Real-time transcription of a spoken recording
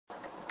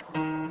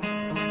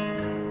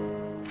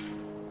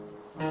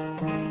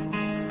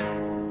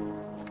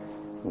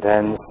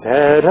Then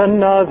said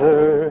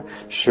another,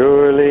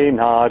 surely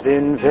not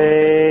in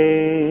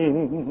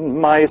vain,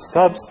 my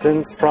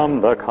substance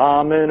from the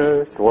common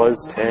earth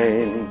was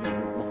ta'en,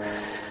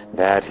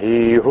 that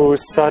he who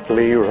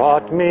subtly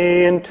wrought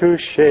me into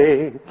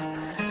shape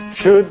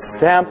should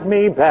stamp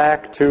me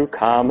back to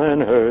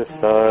common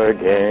earth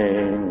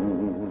again.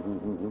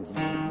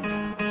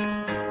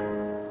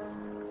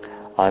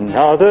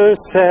 Another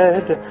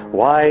said,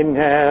 why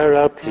ne'er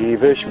a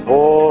peevish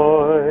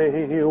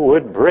boy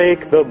would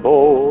break the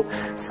bowl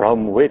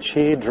from which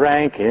he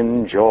drank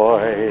in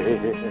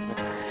joy.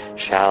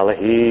 Shall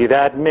he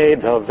that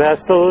made the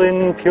vessel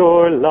in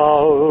pure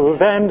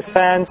love and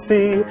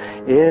fancy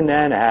in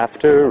an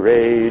after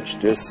rage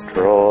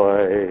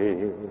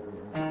destroy?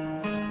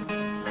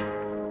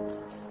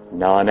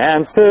 None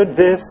answered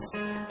this,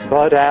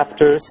 but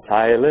after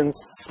silence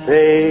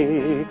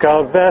spake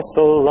a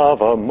vessel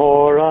of a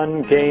more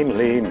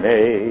ungainly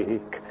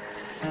make.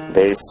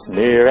 They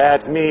sneer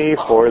at me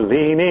for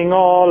leaning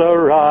all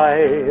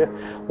awry.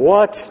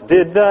 What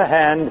did the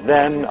hand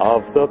then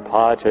of the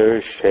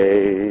potter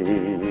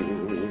shake?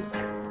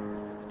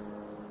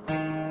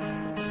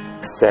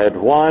 Said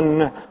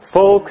one,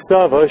 folks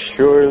of a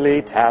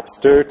surely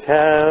tapster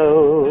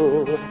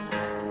tell,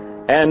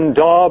 and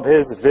daub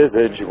his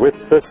visage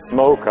with the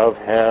smoke of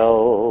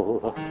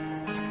hell.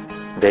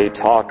 They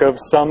talk of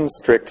some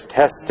strict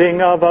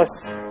testing of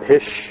us,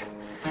 pish.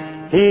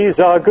 He's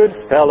a good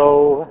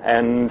fellow,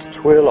 and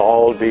 'twill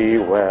all be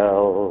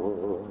well.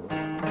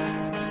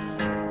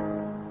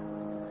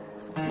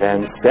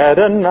 Then said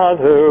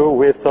another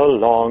with a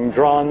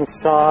long-drawn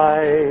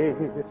sigh,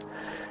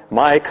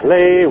 my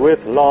clay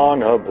with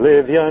long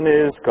oblivion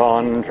is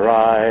gone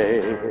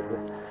dry.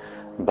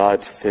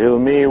 But fill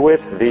me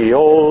with the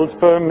old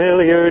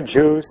familiar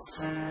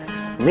juice,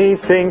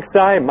 methinks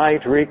I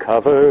might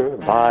recover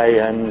by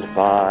and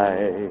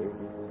by.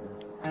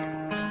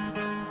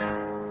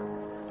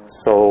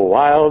 So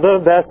while the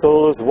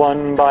vessels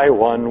one by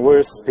one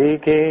were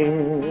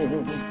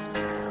speaking,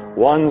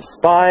 one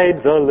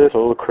spied the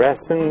little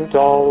crescent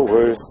all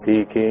were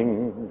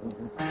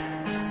seeking.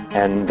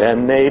 And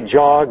then they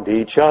jogged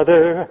each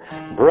other,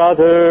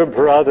 brother,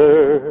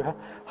 brother,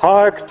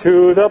 hark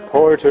to the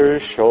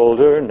porter's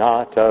shoulder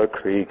not a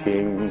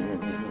creaking.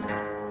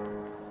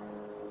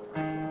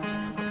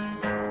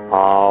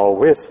 Ah,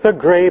 with the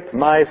grape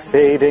my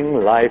fading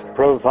life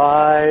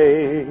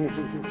provide,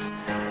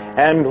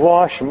 and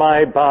wash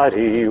my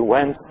body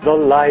whence the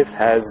life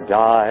has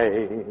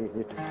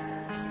died.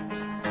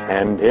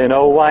 And in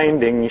a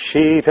winding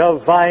sheet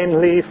of vine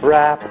leaf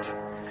wrapped,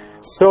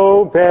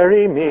 so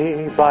bury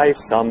me by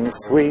some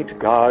sweet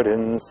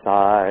garden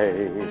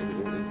side,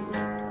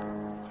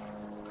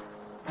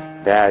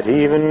 that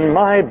even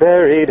my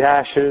buried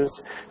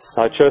ashes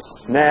such a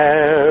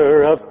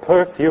snare of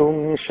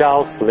perfume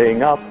shall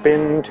fling up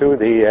into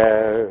the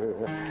air,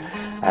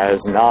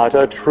 as not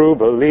a true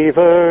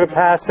believer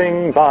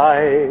passing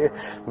by,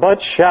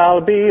 but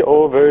shall be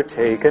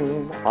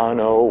overtaken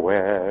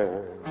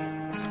unaware.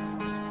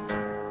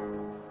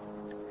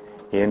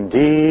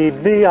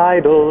 Indeed, the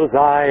idols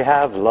I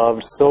have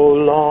loved so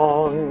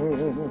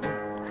long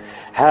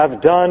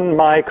have done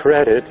my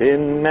credit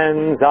in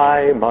men's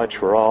eye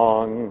much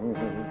wrong,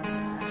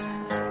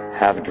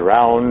 have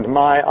drowned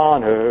my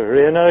honor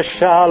in a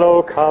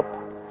shallow cup,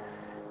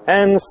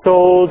 and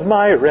sold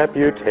my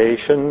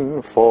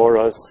reputation for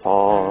a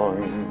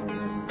song.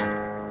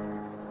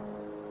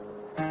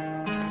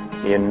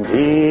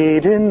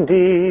 Indeed,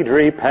 indeed,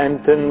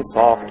 repentance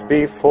oft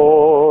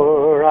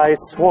before I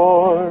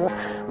swore,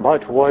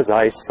 but was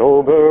I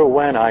sober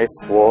when I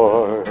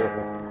swore?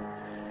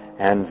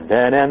 And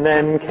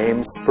then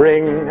came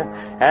spring,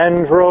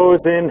 and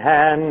rose in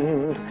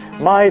hand,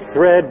 my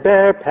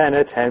threadbare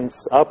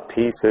penitence a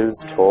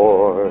pieces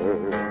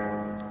tore.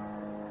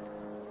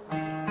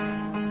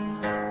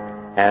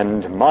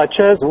 And much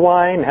as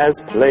wine has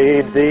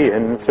played the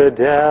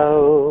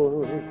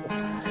infidel,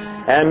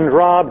 and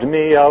robbed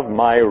me of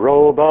my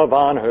robe of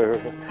honor,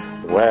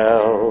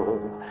 well,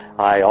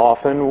 I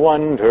often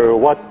wonder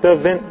what the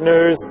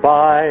vintners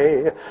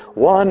buy,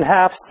 one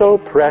half so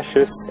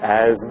precious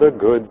as the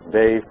goods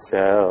they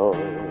sell.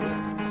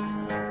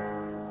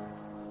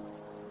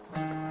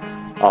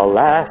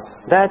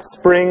 Alas, that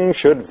spring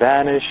should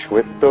vanish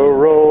with the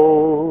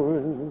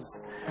rose,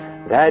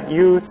 that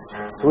youth's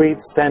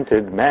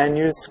sweet-scented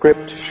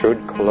manuscript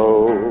should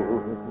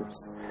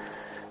close.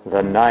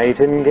 The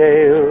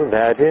nightingale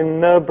that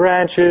in the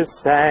branches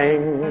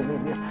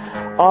sang,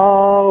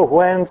 ah,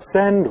 whence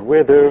and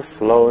whither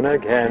flown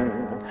again,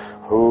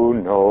 who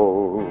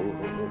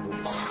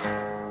knows?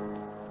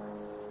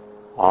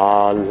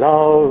 Ah,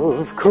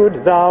 love,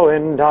 could thou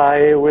and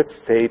I with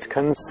fate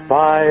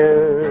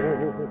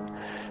conspire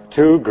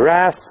to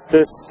grasp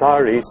this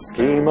sorry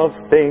scheme of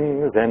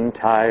things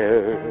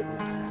entire,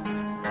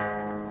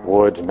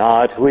 would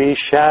not we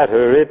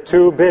shatter it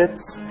to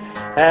bits,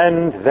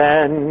 and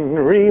then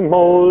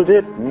remold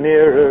it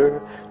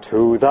nearer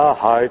to the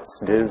heart's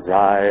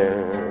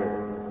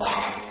desire?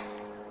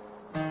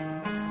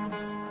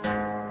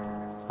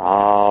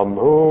 Ah,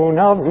 moon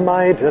of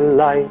my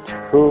delight,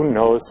 who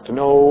know'st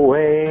no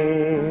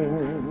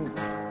wane,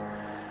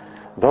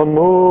 the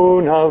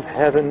moon of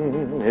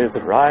heaven is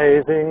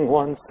rising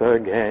once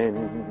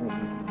again.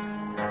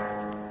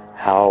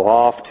 How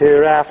oft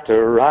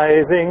hereafter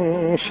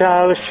rising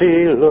shall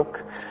she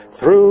look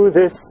through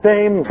this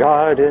same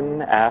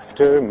garden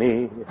after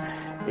me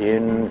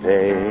in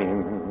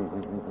vain?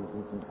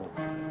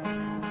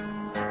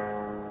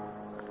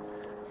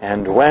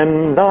 And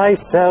when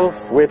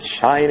thyself with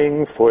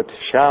shining foot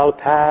shall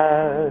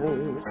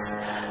pass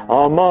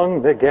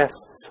among the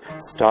guests,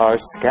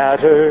 stars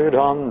scattered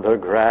on the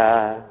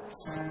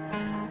grass,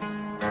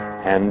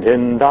 and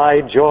in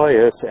thy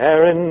joyous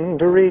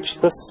errand reach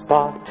the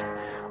spot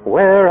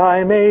where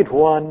I made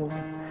one,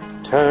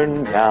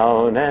 turn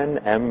down an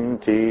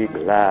empty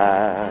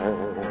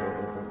glass.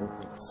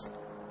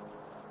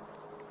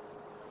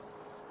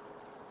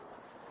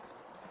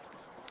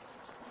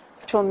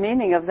 Actual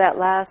meaning of that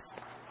last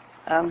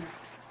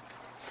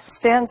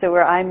stanza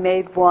where I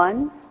made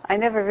one, I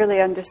never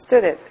really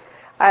understood it.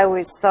 I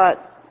always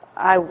thought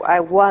I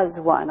was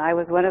one. I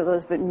was one of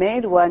those, but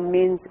made one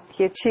means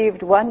he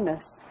achieved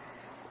oneness.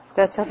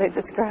 That's how they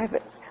describe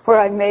it. Where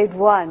I made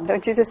one.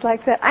 Don't you just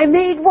like that? I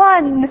made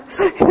one!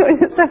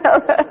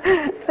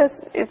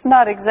 It's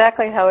not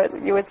exactly how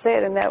you would say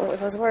it in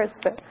those words,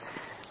 but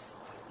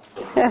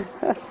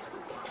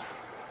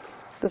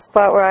the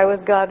spot where I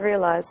was God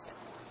realized.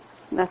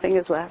 Nothing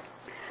is left.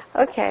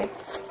 Okay.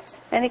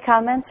 Any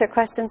comments or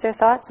questions or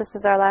thoughts? This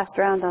is our last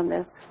round on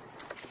this.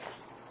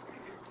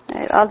 All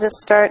right, I'll just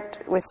start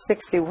with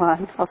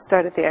 61. I'll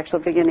start at the actual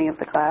beginning of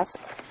the class,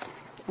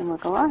 and we'll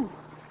go on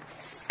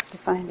to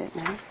find it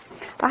now.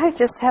 I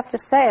just have to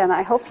say, and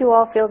I hope you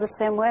all feel the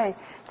same way,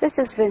 this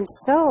has been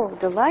so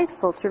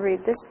delightful to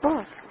read this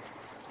book.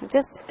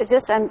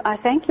 I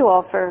thank you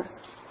all for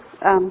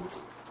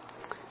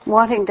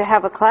wanting to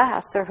have a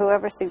class, or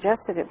whoever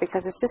suggested it,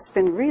 because it's just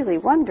been really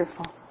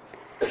wonderful.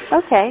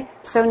 Okay,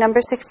 so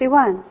number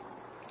 61.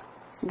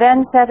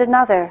 Then said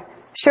another,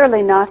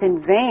 surely not in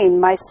vain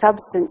my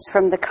substance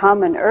from the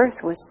common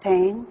earth was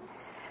ta'en,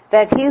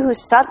 that he who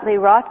subtly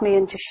wrought me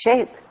into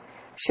shape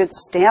should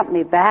stamp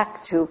me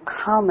back to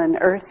common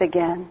earth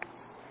again.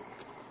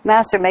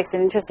 Master makes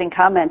an interesting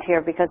comment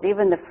here, because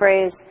even the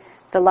phrase,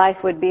 the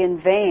life would be in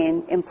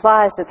vain,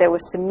 implies that there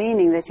was some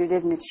meaning that you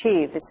didn't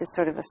achieve. It's just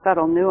sort of a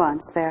subtle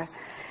nuance there.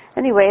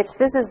 Anyway,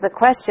 this is the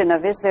question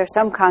of, is there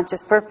some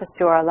conscious purpose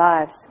to our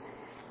lives?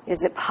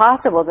 Is it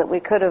possible that we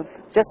could have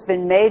just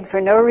been made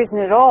for no reason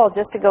at all,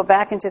 just to go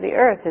back into the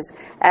earth, as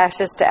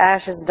ashes to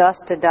ashes,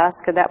 dust to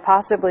dust? Could that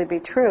possibly be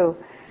true?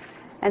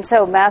 And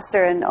so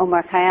Master and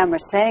Omar Khayyam are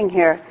saying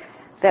here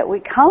that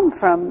we come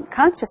from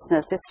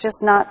consciousness. It's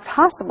just not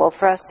possible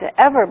for us to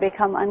ever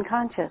become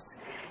unconscious.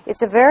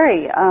 It's a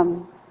very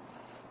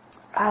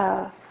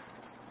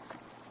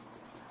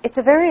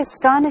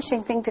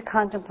astonishing thing to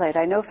contemplate.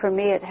 I know for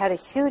me it had a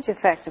huge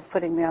effect of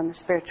putting me on the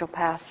spiritual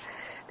path,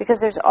 because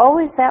there's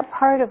always that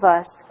part of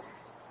us,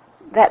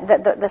 that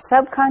the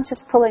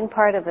subconscious pulling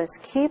part of us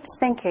keeps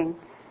thinking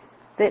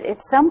that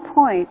at some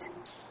point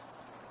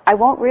I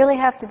won't really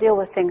have to deal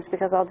with things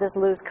because I'll just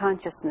lose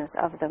consciousness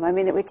of them. I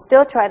mean, we'd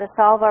still try to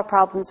solve our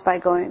problems by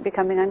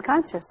becoming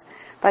unconscious,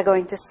 by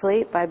going to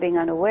sleep, by being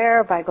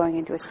unaware, by going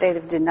into a state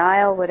of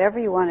denial, whatever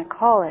you want to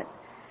call it.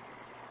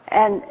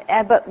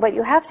 But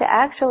you have to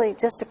actually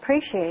just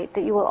appreciate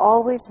that you will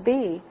always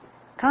be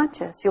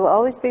conscious. You will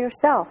always be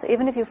yourself.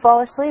 Even if you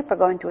fall asleep or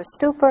go into a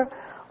stupor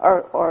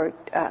or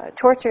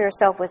torture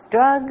yourself with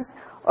drugs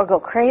or go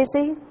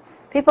crazy.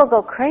 People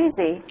go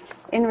crazy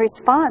in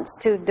response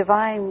to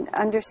divine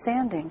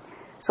understanding.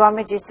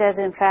 Swamiji said,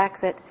 in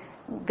fact, that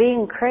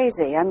being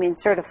crazy, I mean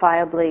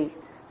certifiably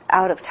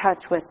out of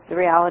touch with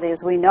reality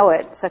as we know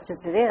it, such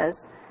as it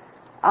is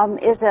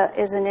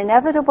an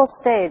inevitable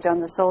stage on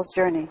the soul's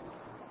journey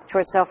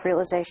towards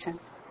self-realization.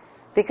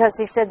 Because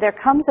he said there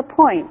comes a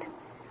point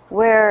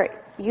where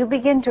you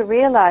begin to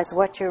realize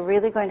what you're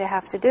really going to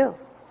have to do.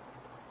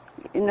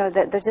 You know,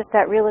 that there's just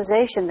that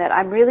realization that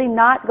I'm really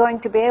not going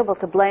to be able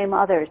to blame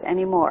others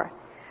anymore.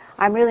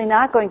 I'm really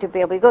not going to be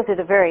able to go through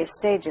the various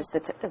stages.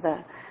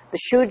 The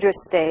Shudra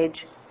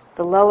stage,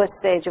 the lowest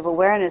stage of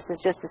awareness,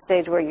 is just the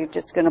stage where you're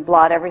just going to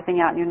blot everything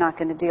out and you're not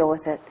going to deal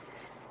with it.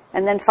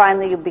 And then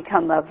finally you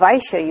become a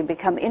Vaishya, you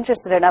become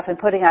interested enough in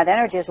putting out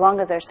energy as long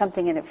as there's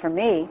something in it for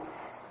me.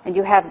 And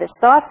you have this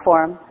thought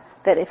form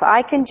that if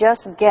I can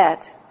just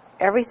get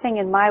everything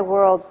in my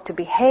world to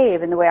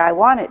behave in the way I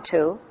want it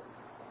to,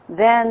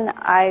 then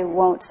I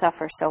won't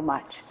suffer so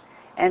much.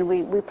 And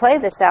we play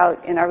this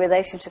out in our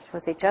relationships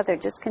with each other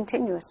just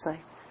continuously.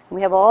 And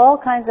we have all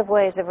kinds of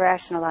ways of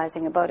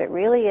rationalizing about it.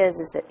 Really is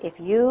that if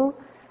you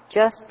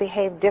just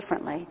behave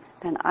differently,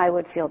 then I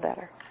would feel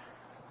better.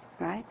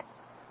 Right?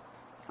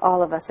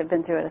 All of us have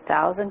been through it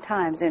 1,000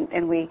 times.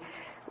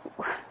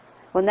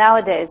 Well,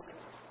 nowadays,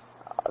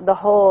 the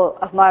whole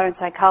of modern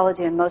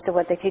psychology and most of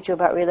what they teach you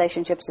about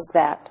relationships is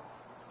that.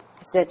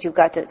 It's that you've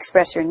got to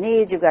express your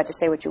needs, you've got to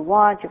say what you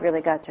want, you've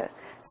really got to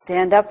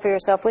stand up for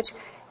yourself, which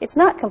it's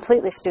not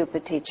completely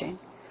stupid teaching.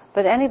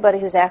 But anybody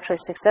who's actually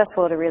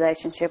successful at a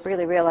relationship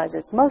really realizes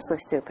it's mostly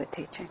stupid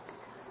teaching.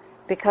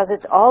 Because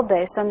it's all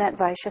based on that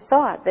Vaishya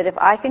thought, that if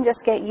I can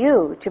just get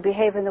you to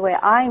behave in the way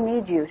I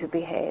need you to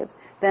behave,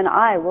 then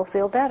I will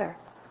feel better.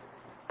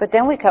 But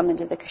then we come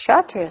into the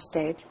Kshatriya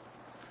stage,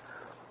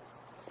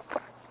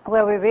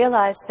 where we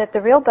realize that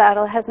the real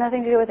battle has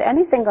nothing to do with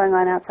anything going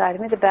on outside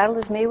of me. The battle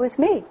is me with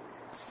me,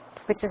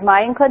 which is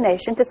my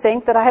inclination to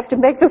think that I have to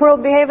make the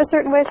world behave a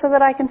certain way so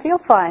that I can feel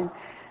fine.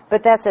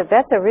 But that's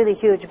a really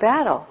huge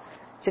battle,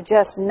 to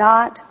just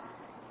not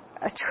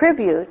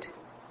attribute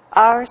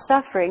our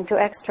suffering to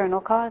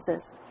external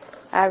causes.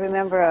 I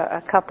remember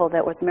a couple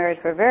that was married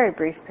for a very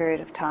brief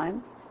period of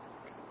time,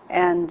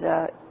 and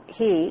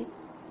he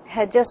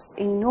had just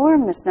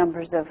enormous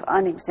numbers of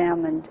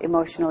unexamined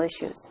emotional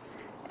issues.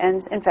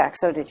 And in fact,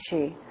 so did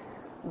she.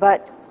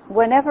 But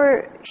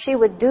whenever she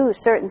would do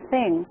certain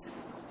things,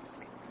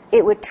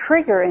 it would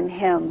trigger in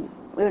him,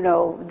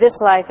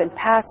 this life and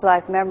past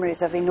life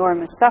memories of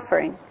enormous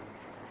suffering.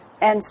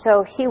 And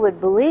so he would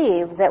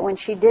believe that when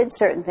she did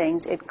certain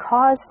things, it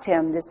caused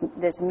him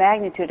this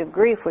magnitude of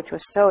grief, which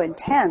was so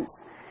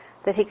intense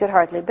that he could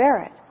hardly bear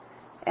it.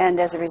 And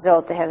as a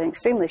result, they had an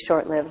extremely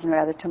short-lived and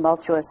rather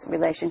tumultuous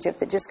relationship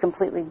that just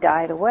completely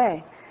died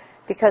away,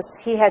 because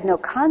he had no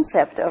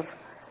concept of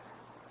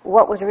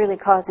what was really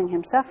causing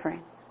him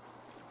suffering.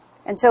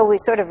 And so we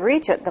sort of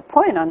reach at the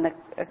point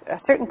a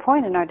certain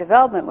point in our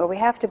development where we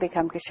have to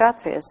become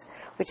Kshatriyas,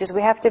 which is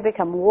we have to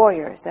become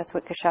warriors. That's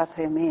what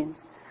Kshatriya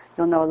means.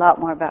 You'll know a lot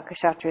more about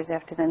Kshatriyas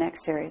after the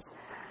next series.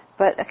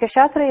 But a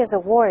Kshatriya is a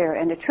warrior,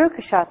 and a true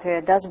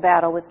Kshatriya does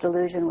battle with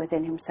delusion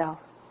within himself.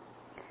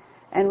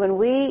 And when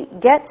we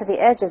get to the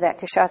edge of that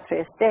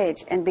Kshatriya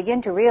stage and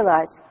begin to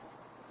realize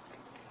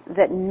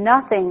that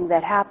nothing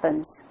that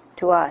happens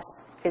to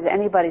us is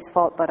anybody's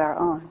fault but our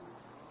own,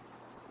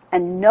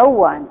 and no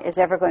one is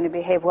ever going to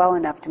behave well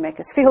enough to make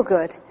us feel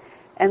good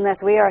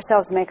unless we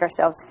ourselves make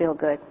ourselves feel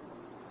good,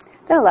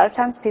 then a lot of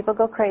times people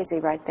go crazy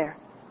right there.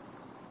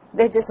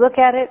 They just look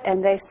at it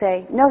and they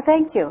say, no,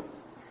 thank you.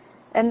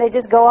 And they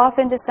just go off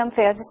into some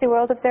fantasy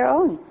world of their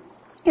own.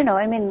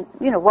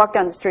 Walk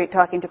down the street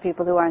talking to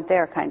people who aren't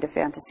there kind of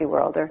fantasy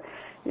world, or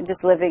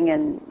just living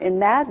in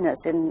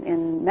madness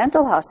in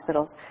mental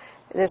hospitals.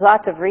 There's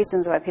lots of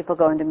reasons why people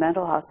go into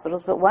mental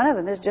hospitals, but one of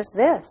them is just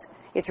this.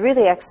 It's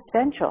really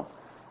existential.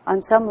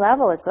 On some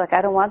level, it's like,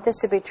 I don't want this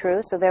to be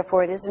true, so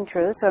therefore it isn't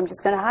true, so I'm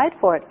just going to hide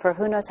for it for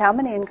who knows how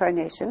many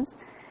incarnations,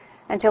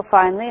 until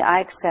finally I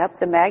accept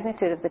the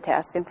magnitude of the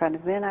task in front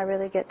of me and I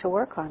really get to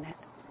work on it.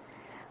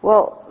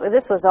 Well,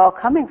 this was all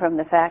coming from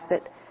the fact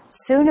that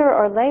sooner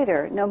or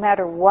later, no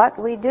matter what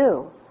we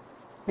do,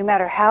 no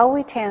matter how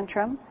we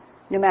tantrum,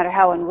 no matter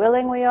how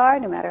unwilling we are,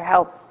 no matter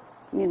how,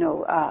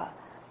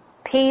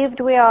 peeved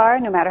we are,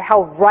 no matter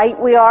how right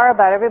we are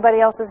about everybody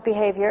else's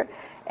behavior,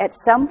 at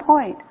some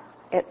point,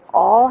 it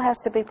all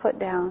has to be put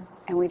down,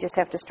 and we just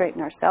have to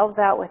straighten ourselves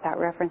out without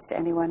reference to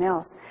anyone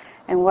else.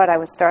 And what I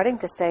was starting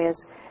to say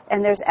is,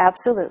 and there's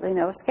absolutely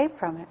no escape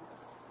from it.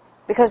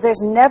 Because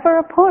there's never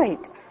a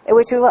point at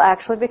which we will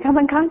actually become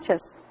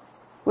unconscious.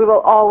 We will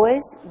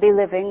always be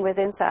living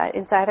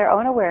inside our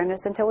own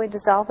awareness until we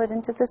dissolve it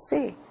into the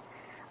sea.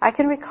 I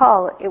can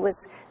recall,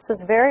 this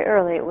was very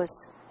early, it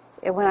was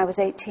when I was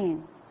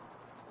 18,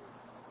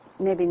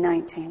 maybe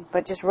 19,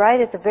 but just right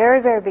at the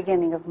very, very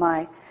beginning of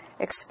my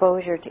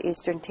exposure to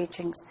Eastern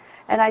teachings.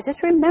 And I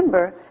just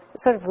remember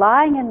sort of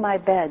lying in my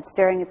bed,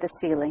 staring at the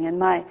ceiling, and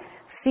my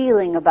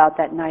feeling about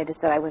that night is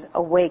that I was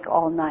awake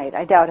all night.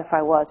 I doubt if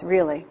I was,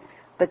 really,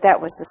 but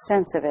that was the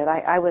sense of it.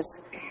 I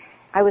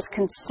was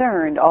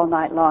concerned all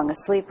night long,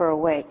 asleep or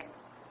awake,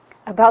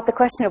 about the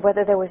question of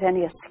whether there was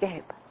any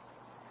escape.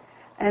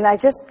 And I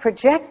just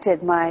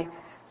projected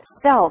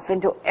myself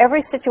into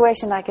every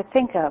situation I could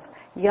think of,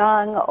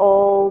 young,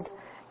 old,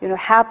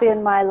 happy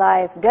in my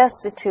life,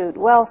 destitute,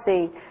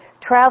 wealthy,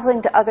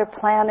 traveling to other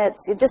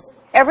planets, just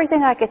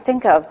everything I could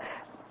think of,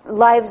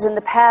 lives in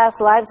the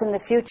past, lives in the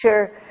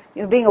future,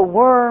 being a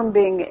worm,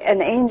 being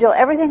an angel,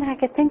 everything I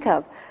could think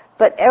of.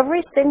 But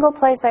every single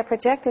place I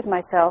projected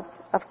myself,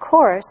 of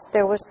course,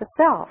 there was the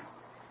self.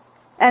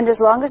 And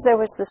as long as there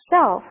was the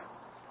self,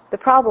 the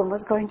problem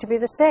was going to be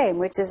the same,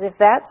 which is if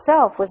that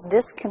self was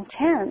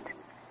discontent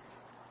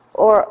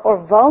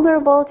or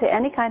vulnerable to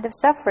any kind of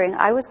suffering,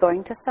 I was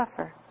going to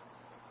suffer.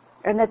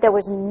 And that there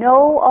was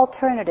no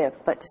alternative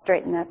but to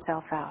straighten that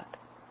self out.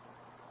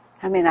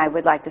 I mean, I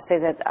would like to say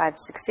that I've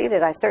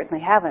succeeded. I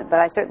certainly haven't, but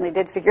I certainly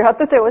did figure out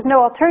that there was no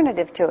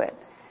alternative to it.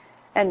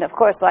 And of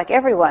course, like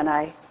everyone,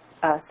 I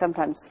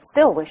sometimes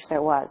still wish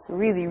there was,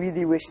 really,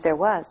 really wish there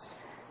was,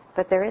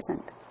 but there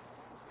isn't.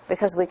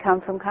 Because we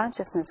come from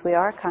consciousness. We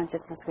are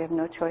consciousness. We have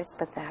no choice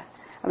but that.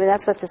 I mean,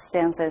 that's what this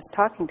stanza is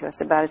talking to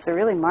us about. It's a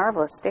really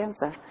marvelous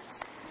stanza.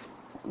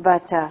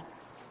 But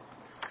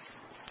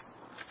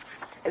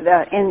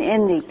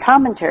in the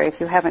commentary, if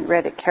you haven't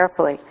read it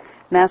carefully,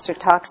 Master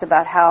talks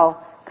about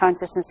how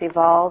consciousness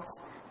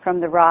evolves from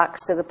the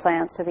rocks to the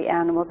plants to the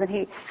animals. And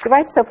he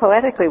writes so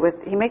poetically,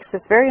 he makes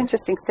this very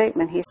interesting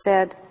statement. He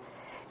said,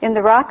 "In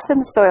the rocks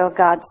and the soil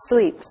God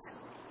sleeps.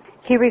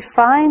 He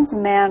refines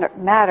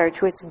matter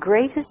to its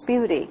greatest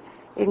beauty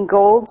in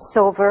gold,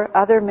 silver,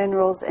 other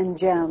minerals, and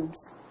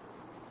gems.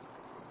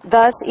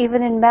 Thus,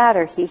 even in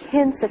matter, he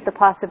hints at the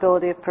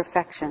possibility of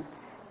perfection.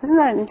 Isn't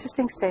that an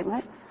interesting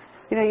statement?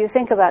 You know, you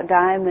think about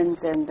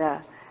diamonds and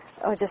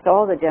just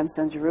all the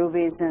gemstones,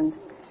 rubies and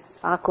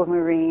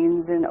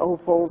aquamarines and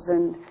opals,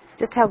 and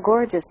just how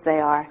gorgeous they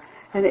are.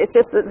 And it's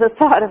just the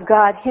thought of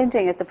God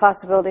hinting at the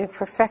possibility of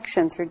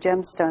perfection through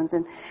gemstones.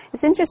 And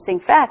it's an interesting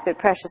fact that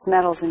precious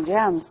metals and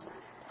gems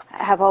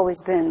have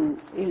always been,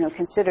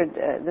 considered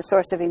the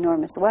source of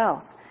enormous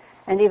wealth.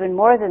 And even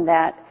more than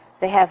that,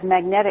 they have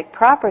magnetic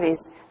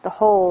properties. The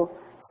whole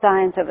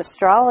science of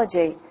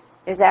astrology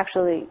is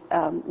actually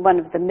one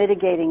of the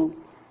mitigating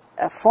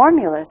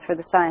formulas for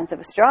the science of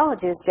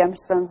astrology is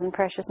gemstones and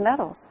precious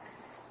metals,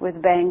 with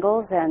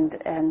bangles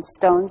and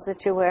stones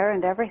that you wear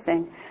and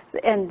everything.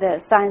 And the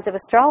science of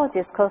astrology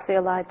is closely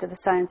allied to the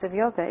science of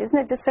yoga. Isn't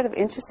it just sort of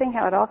interesting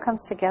how it all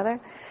comes together?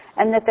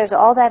 And that there's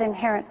all that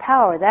inherent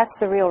power. That's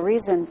the real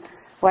reason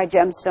why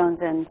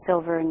gemstones and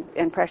silver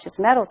and precious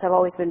metals have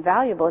always been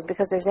valuable, is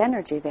because there's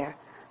energy there.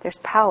 There's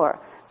power.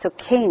 So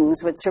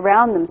kings would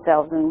surround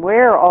themselves and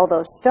wear all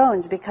those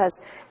stones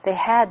because they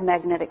had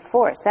magnetic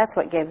force. That's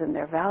what gave them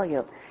their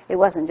value. It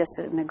wasn't just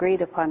an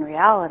agreed upon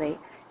reality.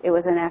 It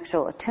was an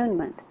actual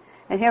attunement.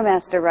 And here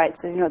Master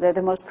writes, they're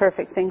the most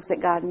perfect things that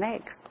God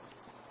makes.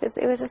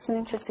 It was just an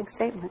interesting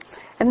statement.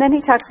 And then he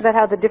talks about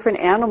how the different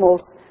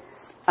animals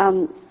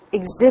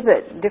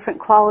exhibit different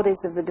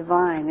qualities of the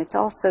divine. It's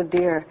all so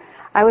dear.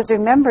 I was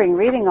remembering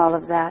reading all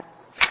of that.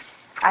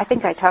 I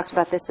think I talked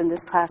about this in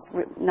this class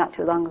not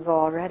too long ago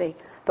already.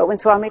 But when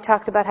Swami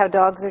talked about how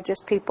dogs are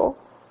just people,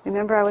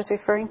 remember I was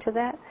referring to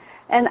that?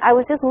 And I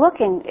was just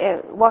walking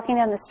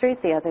down the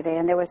street the other day,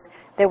 and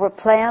there were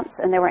plants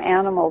and there were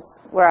animals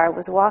where I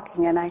was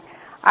walking, and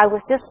I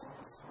was just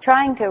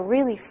trying to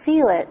really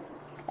feel it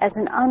as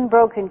an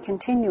unbroken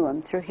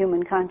continuum through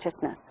human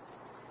consciousness.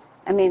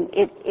 I mean,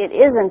 it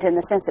isn't in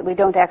the sense that we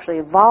don't actually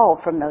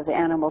evolve from those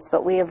animals,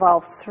 but we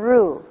evolve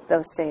through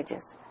those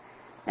stages.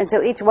 And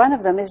so each one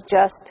of them is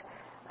just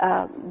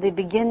the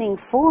beginning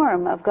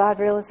form of God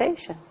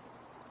realization.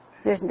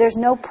 There's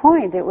no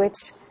point at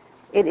which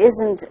it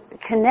isn't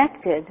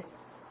connected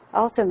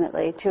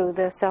ultimately to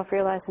the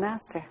self-realized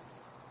master.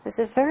 This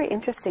is very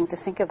interesting to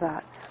think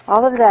about.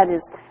 All of that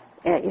is,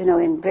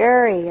 in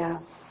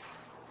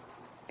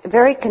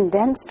very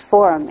condensed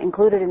form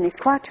included in these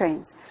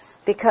quatrains,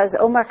 because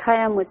Omar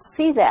Khayyam would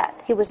see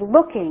that. He was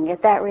looking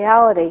at that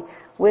reality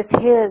with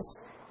his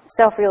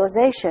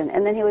self-realization,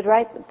 and then he would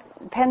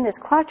pen this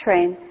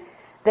quatrain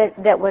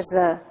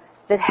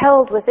that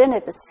held within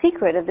it the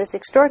secret of this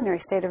extraordinary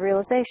state of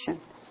realization.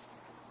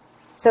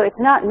 So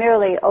it's not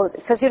merely,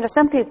 because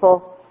some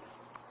people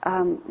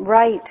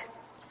write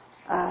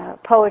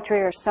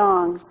poetry or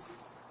songs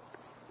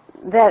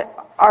that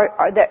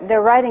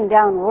they're writing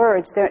down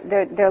words.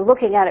 They're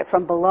looking at it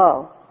from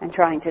below and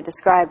trying to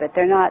describe it.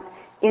 They're not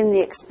in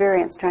the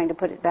experience trying to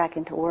put it back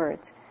into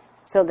words.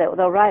 So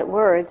they'll write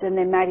words, and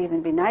they might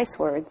even be nice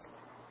words,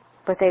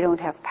 but they don't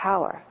have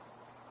power.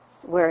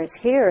 Whereas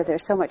here,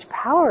 there's so much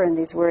power in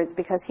these words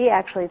because he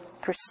actually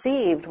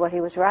perceived what he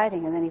was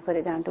writing, and then he put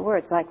it down to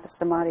words, like the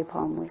Samadhi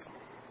poem we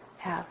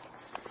have.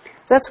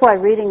 So that's why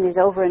reading these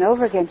over and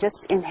over again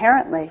just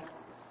inherently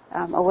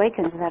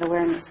awakens that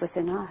awareness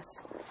within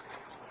us.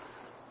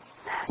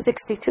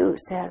 62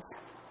 says,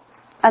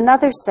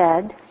 another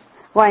said,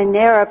 why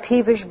ne'er a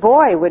peevish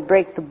boy would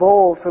break the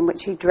bowl from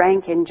which he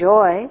drank in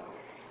joy.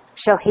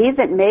 Shall he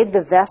that made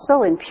the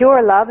vessel in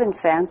pure love and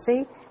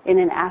fancy in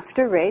an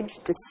after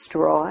rage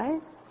destroy?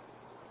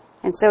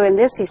 And so in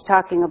this he's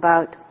talking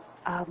about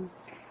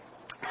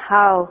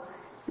how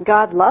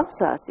God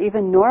loves us.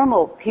 Even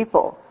normal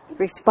people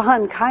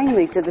respond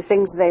kindly to the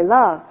things they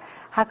love.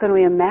 How can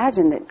we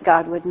imagine that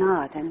God would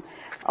not? And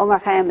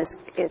Omar Khayyam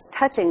is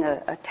touching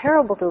a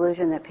terrible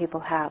delusion that people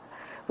have,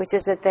 which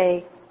is that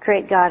they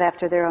create God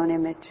after their own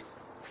image.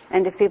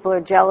 And if people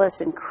are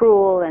jealous and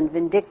cruel and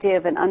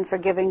vindictive and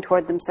unforgiving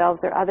toward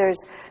themselves or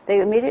others,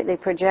 they immediately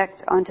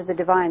project onto the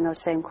divine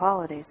those same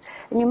qualities.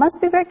 And you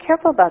must be very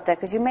careful about that,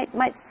 because you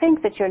might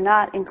think that you're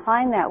not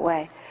inclined that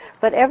way.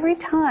 But every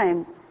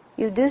time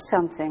you do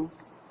something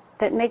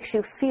that makes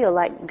you feel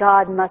like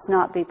God must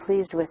not be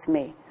pleased with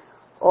me,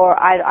 or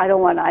I don't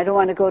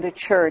want to go to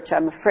church,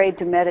 I'm afraid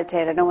to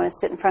meditate, I don't want to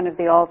sit in front of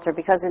the altar,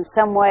 because in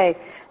some way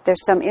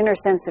there's some inner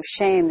sense of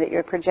shame that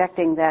you're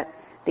projecting that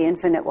the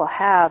infinite will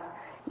have,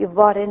 you've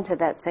bought into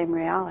that same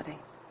reality.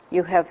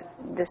 You have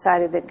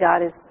decided that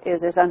God is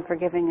as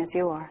unforgiving as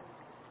you are.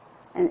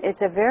 And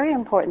it's a very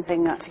important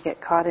thing not to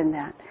get caught in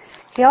that.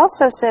 He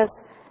also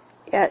says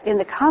in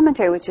the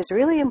commentary, which is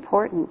really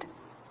important,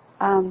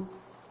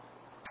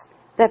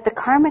 that the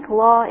karmic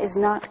law is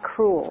not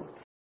cruel.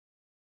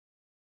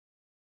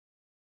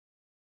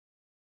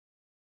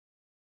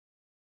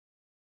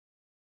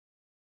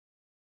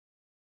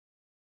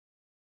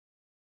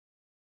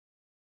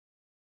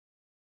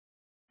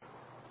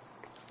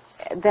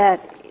 That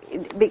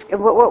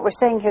what we're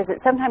saying here is that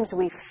sometimes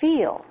we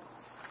feel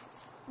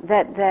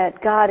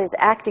that God is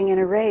acting in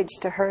a rage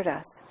to hurt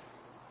us.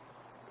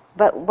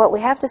 But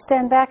we have to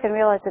stand back and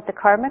realize that the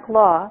karmic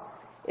law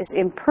is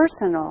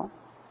impersonal,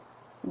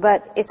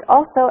 but it's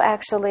also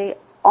actually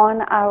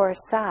on our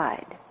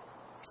side.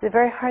 It's a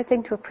very hard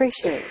thing to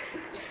appreciate,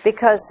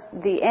 because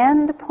the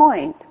end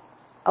point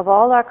of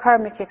all our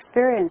karmic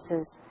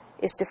experiences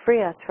is to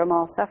free us from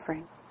all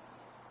suffering.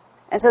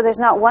 And so there's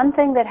not one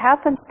thing that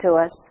happens to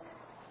us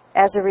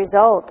as a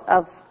result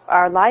of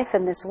our life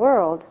in this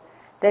world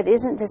that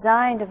isn't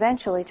designed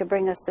eventually to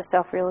bring us to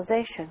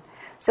self-realization.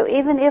 So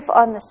even if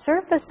on the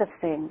surface of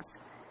things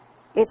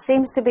it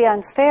seems to be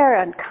unfair,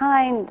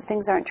 unkind,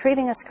 things aren't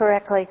treating us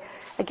correctly,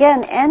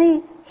 again,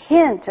 any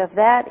hint of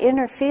that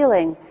inner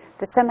feeling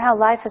that somehow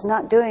life is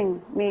not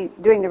doing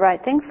the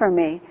right thing for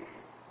me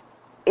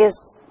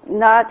is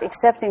not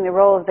accepting the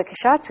role of the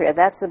kshatriya.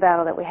 That's the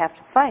battle that we have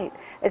to fight.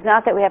 It's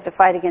not that we have to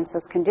fight against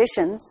those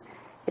conditions.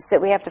 It's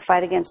that we have to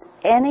fight against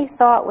any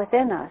thought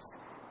within us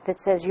that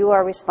says, you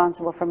are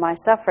responsible for my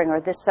suffering, or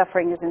this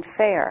suffering isn't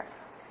fair.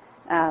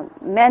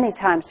 Many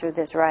times through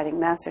this writing,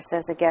 Master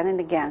says again and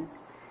again,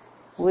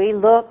 we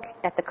look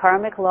at the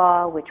karmic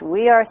law which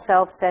we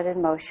ourselves set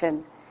in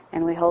motion,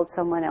 and we hold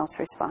someone else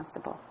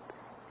responsible.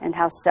 And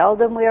how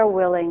seldom we are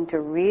willing to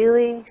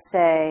really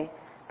say,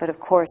 but of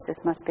course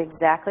this must be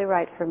exactly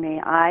right for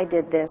me. I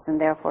did this, and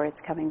therefore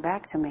it's coming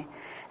back to me.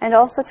 And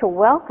also to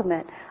welcome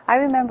it. I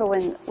remember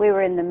when we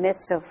were in the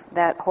midst of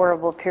that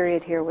horrible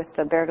period here with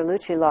the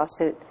Bertolucci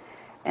lawsuit,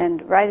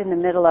 and right in the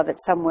middle of it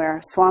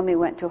somewhere, Swami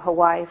went to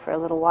Hawaii for a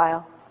little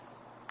while.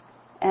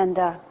 And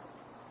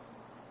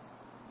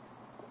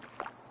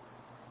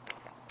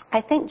I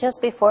think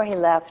just before he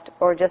left,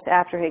 or just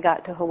after he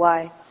got to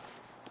Hawaii,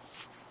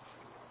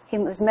 he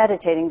was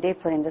meditating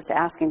deeply and just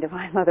asking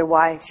Divine Mother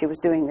why she was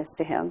doing this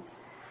to him.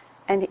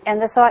 And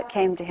the thought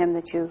came to him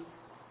that you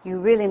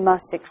really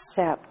must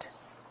accept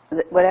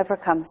that whatever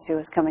comes to you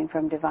is coming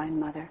from Divine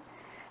Mother.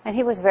 And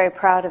he was very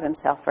proud of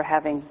himself for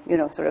having,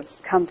 sort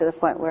of come to the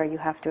point where you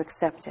have to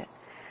accept it.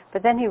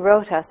 But then he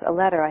wrote us a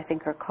letter, I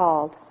think, or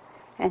called,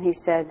 and he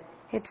said,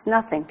 it's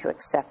nothing to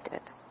accept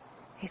it.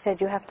 He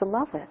said, you have to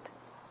love it.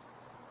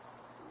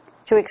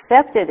 To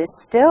accept it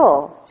is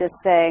still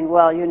just saying,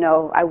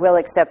 well, I will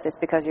accept this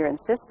because you're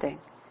insisting.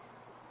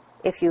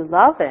 If you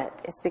love it,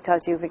 it's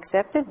because you've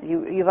accepted,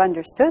 you've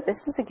understood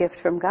this is a gift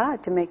from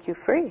God to make you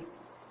free.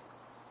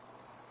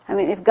 I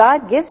mean, if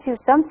God gives you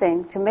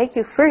something to make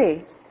you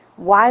free,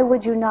 why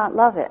would you not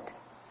love it?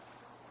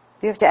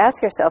 You have to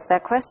ask yourself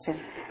that question.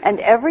 And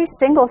every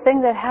single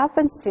thing that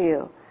happens to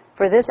you,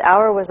 for this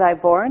hour was I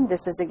born,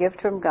 this is a gift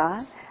from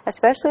God,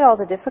 especially all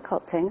the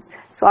difficult things.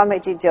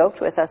 Swamiji joked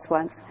with us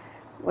once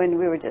when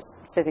we were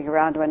just sitting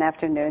around one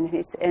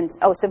afternoon, and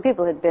some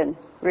people had been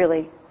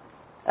really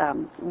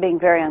being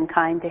very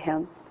unkind to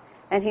him.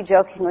 And he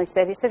jokingly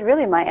said,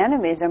 really, my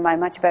enemies are my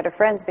much better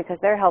friends because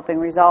they're helping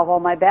resolve all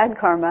my bad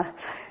karma.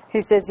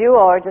 He says, you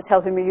all are just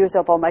helping me use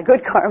up all my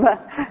good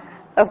karma.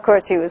 Of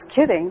course, he was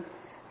kidding.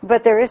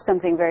 But there is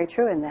something very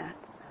true in that.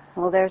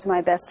 Well, there's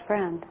my best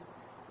friend,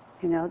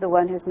 the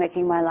one who's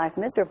making my life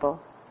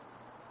miserable.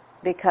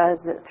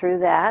 Because through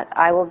that,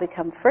 I will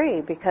become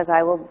free, because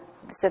I will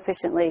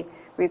sufficiently,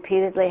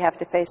 repeatedly have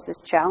to face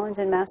this challenge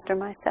and master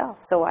myself.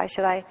 So why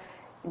should I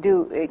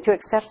to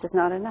accept is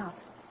not enough.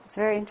 It's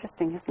very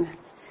interesting, isn't it?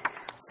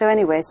 So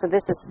anyway,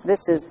 this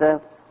is the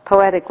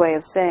poetic way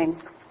of saying,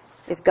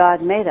 if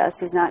God made us,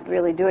 He's not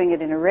really doing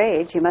it in a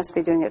rage. He must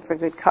be doing it for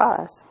good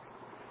cause.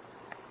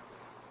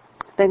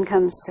 Then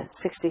comes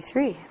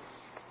 63.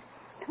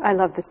 I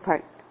love this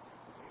part.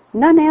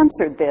 None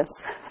answered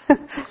this.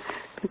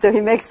 So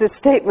he makes this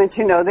statement,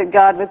 that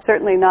God would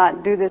certainly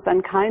not do this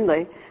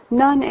unkindly.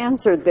 None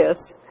answered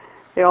this.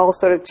 They're all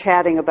sort of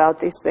chatting about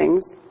these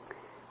things.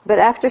 But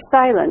after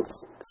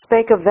silence,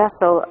 spake a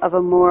vessel of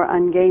a more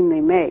ungainly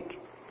make.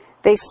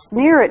 They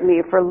sneer at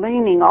me for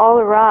leaning all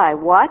awry.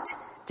 What?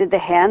 Did the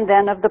hand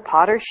then of the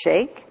potter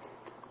shake?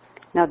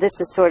 Now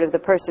this is sort of the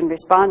person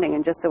responding,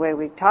 and just the way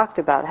we talked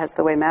about, has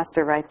the way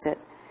Master writes it,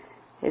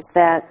 is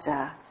that,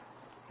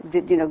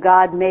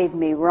 God made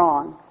me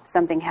wrong.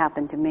 Something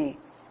happened to me.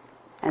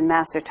 And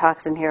Master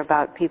talks in here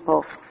about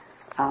people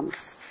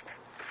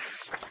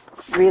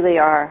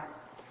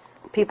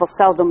people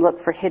seldom look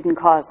for hidden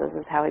causes,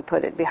 is how he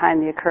put it,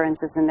 behind the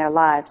occurrences in their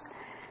lives.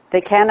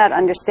 They cannot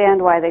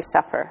understand why they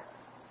suffer.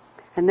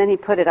 And then he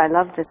put it, I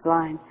love this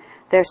line,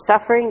 their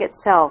suffering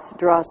itself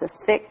draws a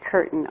thick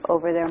curtain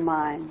over their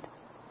mind,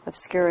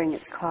 obscuring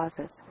its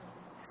causes.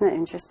 Isn't that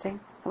interesting?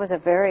 It was a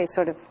very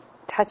sort of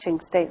touching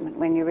statement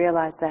when you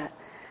realize that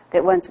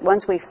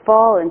once we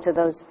fall into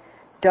those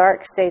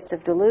dark states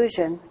of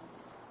delusion,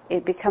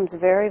 it becomes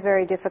very,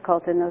 very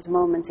difficult in those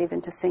moments even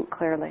to think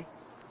clearly.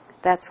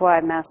 That's why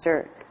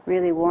Master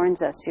really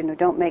warns us,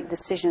 don't make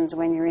decisions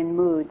when you're in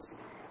moods.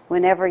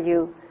 Whenever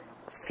you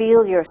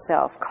feel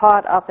yourself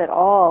caught up at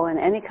all in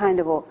any kind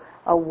of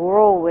a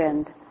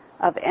whirlwind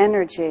of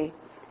energy.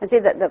 And see,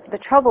 the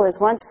trouble is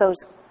once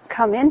those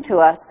come into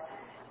us,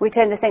 we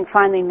tend to think,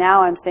 finally,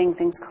 now I'm seeing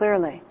things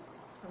clearly.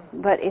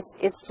 But it's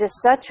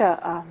just such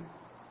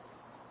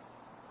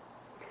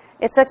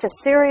It's such a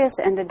serious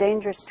and a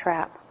dangerous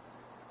trap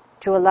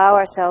to allow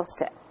ourselves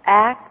to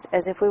act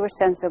as if we were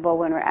sensible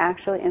when we're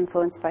actually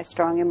influenced by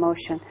strong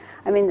emotion.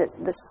 I mean,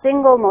 the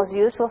single most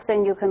useful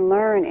thing you can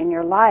learn in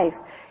your life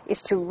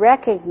is to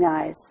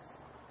recognize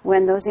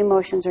when those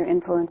emotions are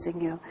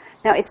influencing you.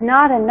 Now, it's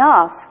not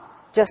enough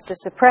just to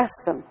suppress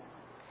them,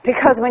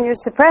 because when you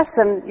suppress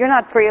them, you're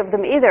not free of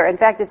them either. In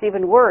fact, it's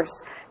even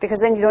worse, because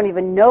then you don't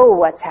even know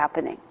what's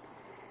happening.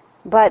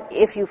 But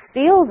if you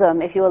feel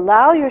them, if you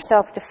allow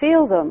yourself to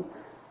feel them,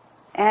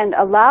 and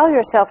allow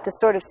yourself to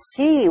sort of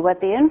see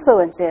what the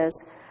influence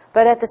is,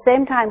 but at the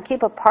same time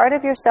keep a part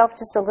of yourself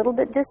just a little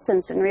bit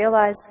distant and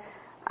realize,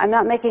 I'm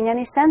not making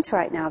any sense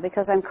right now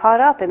because I'm caught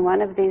up in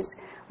one of these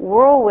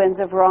whirlwinds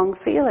of wrong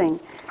feeling.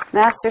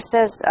 Master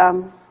says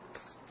that,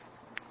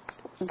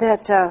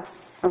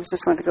 I was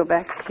just going to go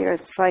back to here,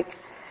 it's like,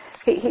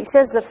 he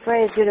says the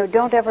phrase,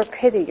 don't ever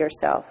pity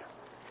yourself.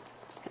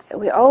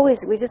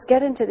 We just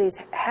get into these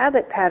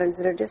habit patterns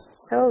that are just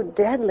so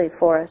deadly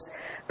for us.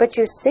 But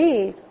you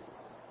see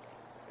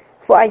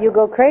why you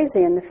go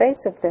crazy in the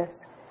face of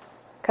this.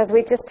 Because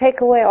we just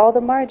take away all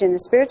the margin. The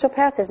spiritual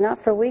path is not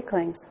for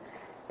weaklings.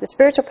 The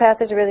spiritual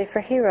path is really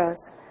for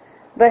heroes.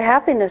 But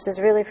happiness is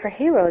really for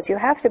heroes. You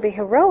have to be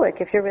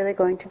heroic if you're really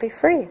going to be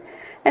free.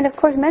 And of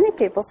course, many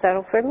people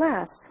settle for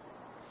less.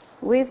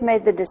 We've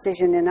made the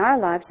decision in our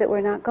lives that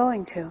we're not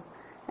going to.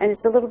 And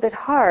it's a little bit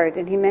hard,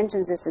 and he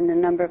mentions this in a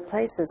number of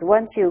places.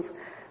 Once you've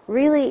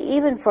really,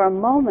 even for a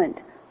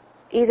moment,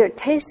 either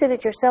tasted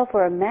it yourself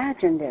or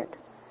imagined it,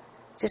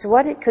 just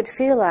what it could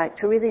feel like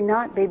to really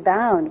not be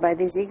bound by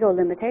these ego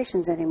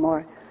limitations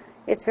anymore,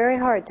 it's very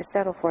hard to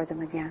settle for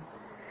them again.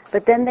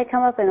 But then they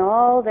come up and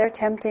all they're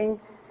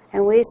tempting,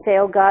 and we say,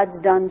 oh, God's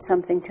done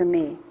something to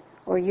me,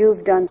 or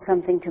you've done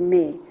something to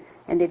me.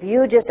 And if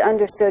you just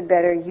understood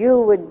better,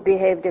 you would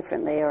behave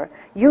differently. Or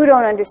you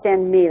don't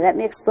understand me. Let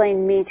me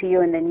explain me to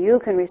you, and then you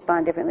can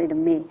respond differently to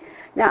me.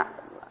 Now,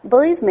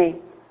 believe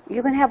me,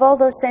 you can have all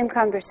those same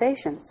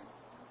conversations.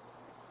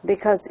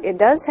 Because it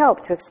does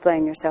help to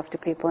explain yourself to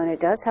people, and it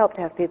does help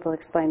to have people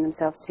explain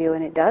themselves to you,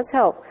 and it does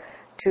help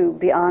to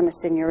be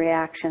honest in your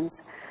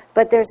reactions.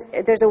 But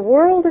there's a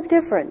world of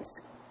difference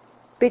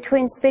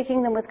between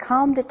speaking them with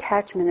calm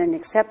detachment and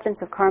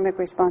acceptance of karmic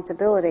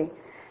responsibility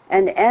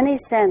and any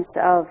sense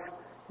of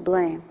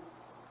blame.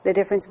 The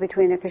difference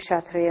between a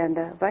Kshatriya and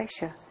a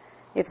Vaishya.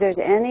 If there's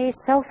any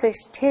selfish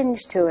tinge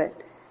to it,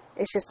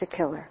 it's just a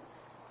killer.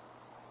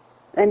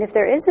 And if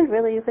there isn't,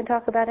 really, you can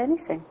talk about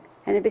anything.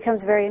 And it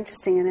becomes very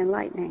interesting and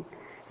enlightening.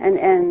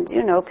 And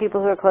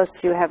people who are close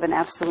to you have an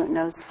absolute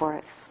nose for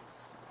it.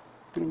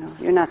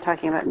 You're not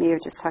talking about me, you're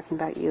just talking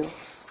about you.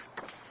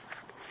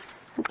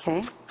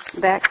 Okay,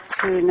 back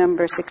to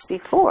number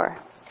 64.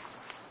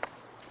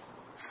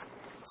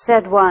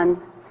 Said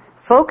one,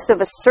 folks of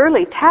a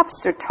surly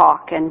tapster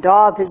talk and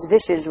daub his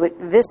visage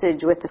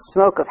with the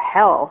smoke of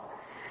hell.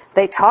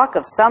 They talk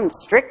of some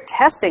strict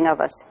testing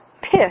of us.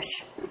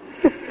 Pish!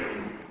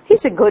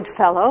 He's a good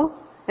fellow,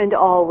 and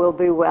all will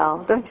be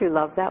well. Don't you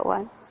love that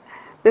one?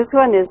 This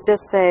one is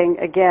just saying,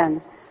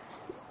 again,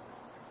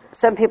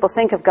 some people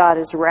think of God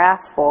as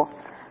wrathful,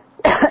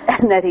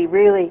 and that he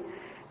really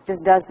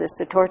just does this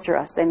to torture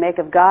us. They make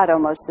of God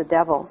almost the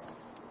devil.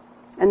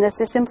 And this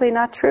is simply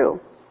not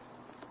true.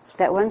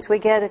 That once we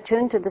get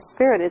attuned to the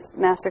Spirit, it's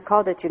Master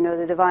called it,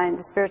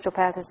 the spiritual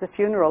path is the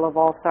funeral of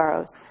all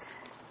sorrows.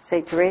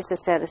 St. Teresa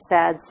said, a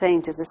sad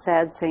saint is a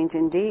sad saint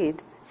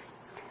indeed.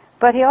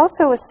 But he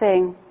also was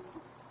saying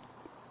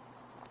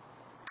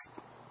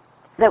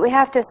that we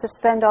have to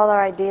suspend all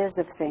our ideas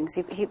of things.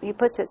 He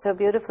puts it so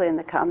beautifully in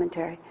the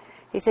commentary.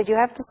 He said you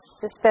have to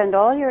suspend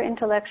all your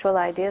intellectual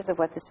ideas of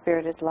what the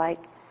Spirit is like,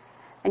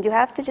 and you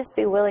have to just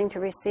be willing to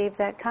receive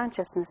that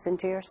consciousness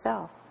into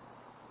yourself.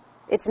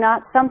 It's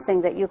not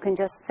something that you can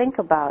just think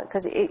about,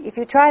 because if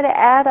you try to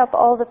add up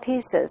all the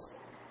pieces,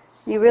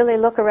 you really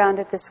look around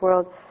at this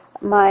world.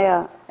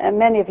 And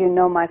many of you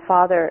know my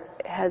father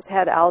has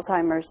had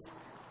Alzheimer's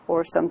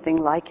or something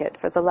like it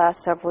for the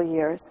last several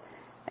years,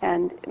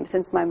 and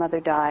since my mother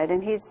died,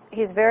 and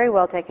he's very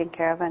well taken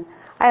care of, and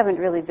I haven't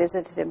really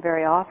visited him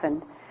very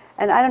often.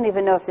 And I don't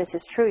even know if this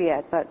is true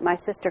yet, but my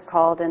sister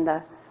called, and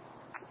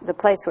the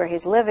place where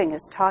he's living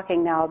is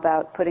talking now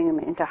about putting him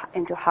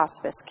into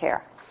hospice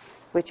care,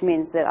 which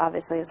means that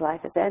obviously his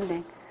life is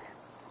ending.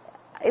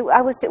 It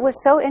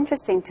was so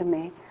interesting to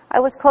me. I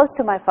was close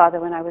to my father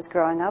when I was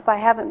growing up. I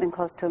haven't been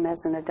close to him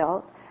as an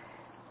adult.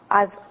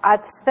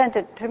 I've spent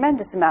a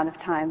tremendous amount of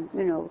time,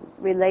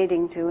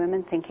 relating to him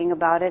and thinking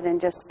about it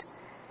and just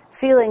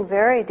feeling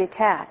very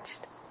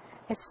detached.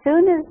 As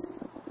soon as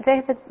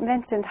David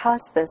mentioned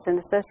hospice in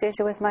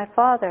association with my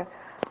father,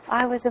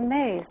 I was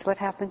amazed what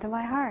happened to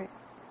my heart.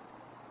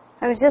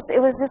 It was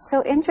just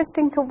so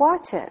interesting to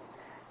watch it.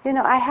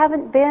 I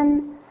haven't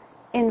been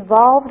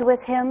involved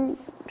with him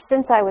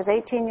since I was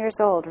 18 years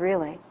old,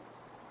 really,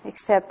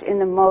 except in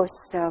the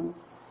most,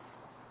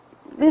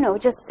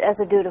 just as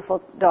a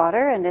dutiful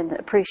daughter and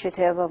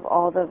appreciative of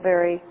all the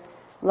very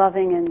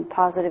loving and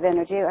positive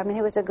energy. I mean,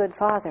 he was a good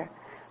father.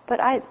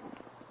 But I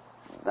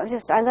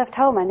left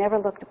home. I never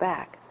looked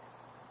back.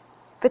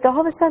 But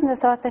all of a sudden the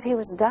thought that he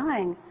was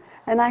dying.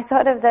 And I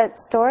thought of that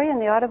story in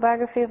the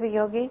autobiography of a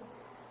yogi,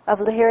 of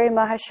Lahiri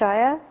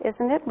Mahashaya,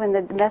 isn't it? When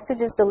the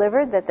message is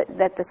delivered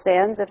that the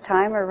sands of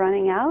time are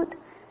running out.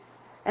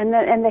 And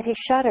that he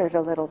shuddered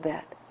a little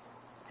bit.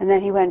 And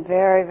then he went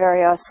very,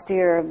 very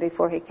austere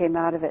before he came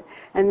out of it.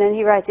 And then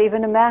he writes,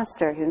 even a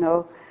master,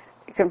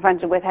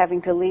 confronted with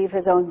having to leave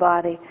his own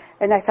body.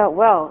 And I thought,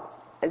 well,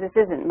 this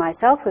isn't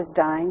myself who's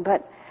dying,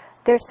 but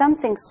there's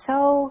something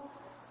so...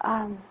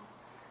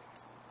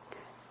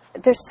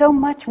 there's so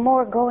much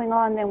more going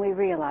on than we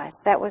realize.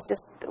 That was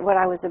just what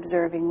I was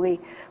observing.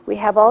 We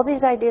have all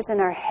these ideas in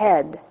our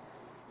head,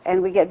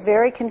 and we get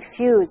very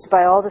confused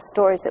by all the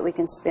stories that we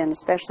can spin,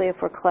 especially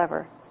if we're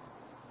clever.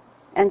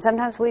 And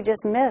sometimes we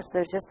just miss.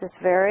 There's just this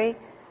very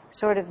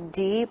sort of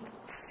deep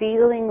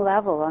feeling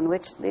level on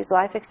which these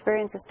life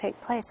experiences take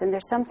place. And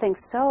there's something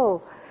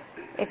so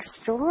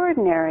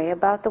extraordinary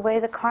about the way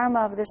the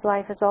karma of this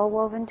life is all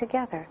woven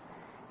together.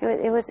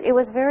 It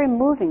was very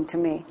moving to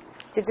me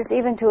to just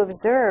even to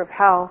observe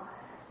how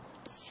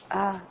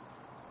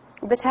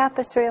the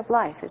tapestry of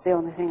life is the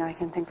only thing I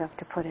can think of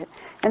to put it.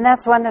 And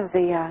that's one of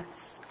the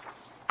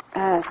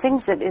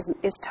things that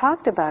is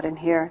talked about in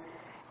here.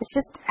 It's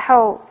just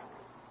how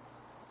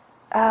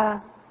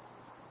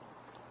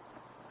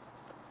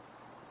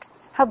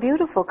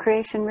beautiful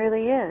creation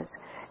really is.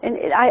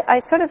 And I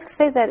sort of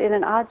say that in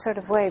an odd sort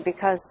of way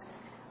because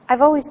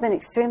I've always been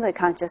extremely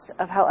conscious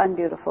of how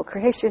unbeautiful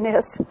creation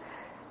is.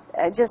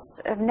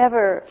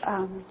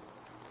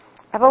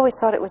 I've always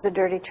thought it was a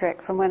dirty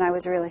trick from when I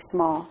was really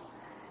small.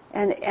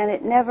 And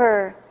it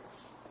never,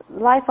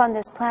 life on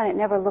this planet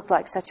never looked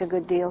like such a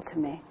good deal to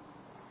me.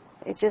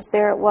 It just,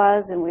 there it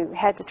was, and we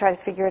had to try to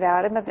figure it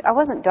out. I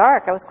wasn't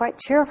dark, I was quite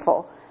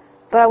cheerful,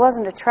 but I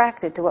wasn't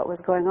attracted to what was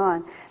going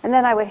on. And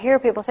then I would hear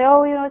people say,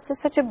 oh, it's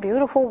such a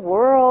beautiful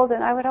world,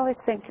 and I would always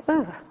think,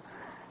 ooh,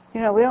 we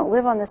don't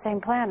live on the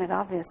same planet,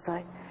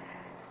 obviously.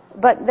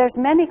 But there's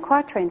many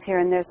quatrains here,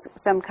 and there's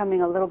some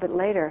coming a little bit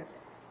later,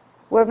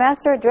 where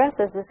Master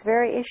addresses this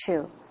very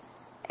issue.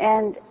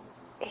 And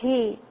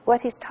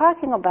what he's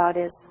talking about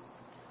is,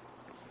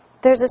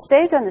 there's a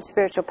stage on the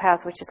spiritual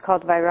path which is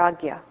called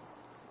vairagya.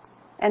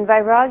 And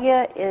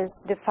vairagya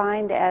is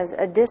defined as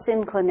a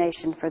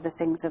disinclination for the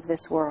things of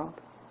this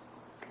world.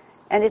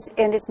 And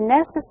it's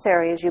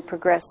necessary as you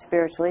progress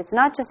spiritually. It's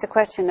not just a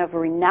question of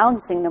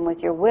renouncing them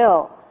with your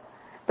will,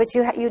 but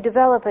you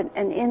develop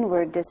an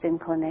inward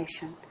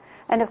disinclination.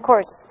 And of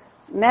course,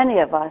 many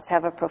of us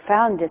have a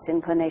profound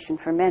disinclination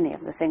for many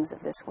of the things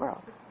of this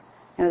world.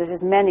 There's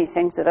just many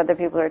things that other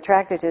people are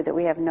attracted to that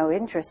we have no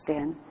interest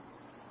in.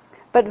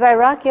 But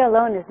vairagya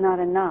alone is not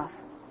enough.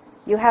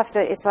 You have to,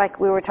 it's like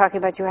we were talking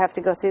about, you have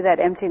to go through that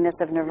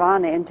emptiness of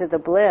nirvana into the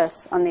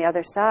bliss on the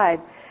other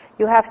side.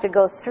 You have to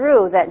go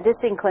through that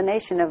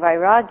disinclination of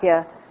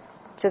vairagya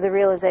to the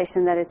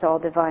realization that it's all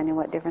divine, and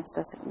what difference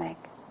does it make?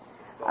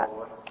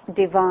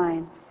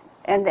 Divine.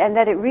 And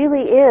that it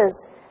really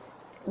is,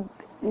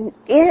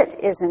 it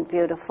isn't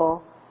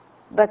beautiful,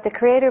 but the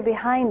creator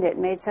behind it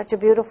made such a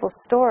beautiful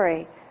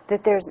story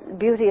that there's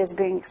beauty is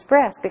being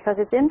expressed because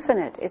it's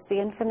infinite. It's the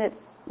infinite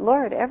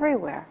Lord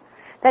everywhere.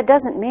 That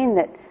doesn't mean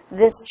that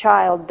this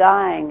child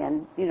dying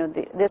and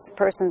this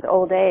person's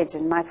old age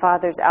and my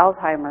father's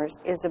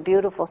Alzheimer's is a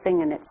beautiful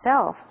thing in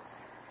itself.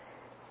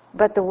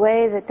 But the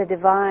way that the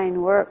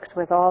divine works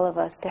with all of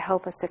us to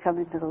help us to come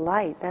into the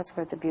light, that's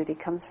where the beauty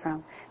comes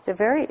from. It's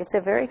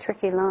a very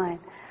tricky line.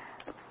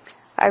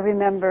 I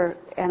remember,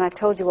 and I've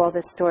told you all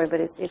this story,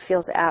 but it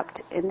feels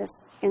apt in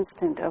this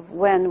instant of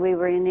when we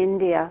were in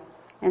India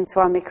and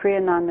Swami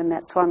Kriyananda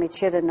met Swami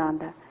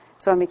Chidananda.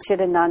 Swami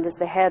Chidananda is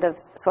the head of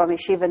Swami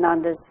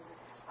Shivananda's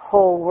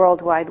whole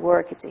worldwide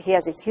work. He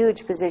has a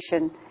huge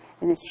position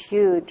in this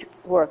huge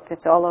work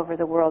that's all over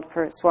the world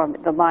for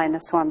the line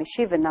of Swami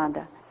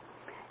Shivananda.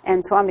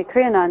 And Swami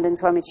Kriyananda and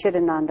Swami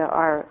Chidananda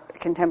are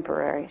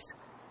contemporaries.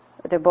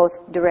 They're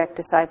both direct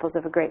disciples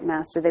of a great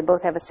master. They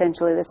both have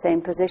essentially the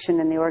same position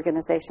in the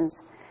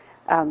organizations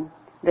that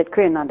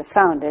Kriyananda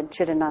founded.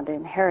 Chidananda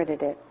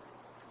inherited it.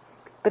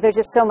 But they're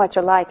just so much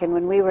alike. And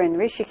when we were in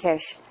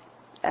Rishikesh,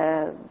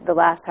 the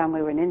last time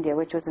we were in India,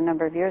 which was a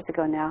number of years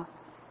ago now,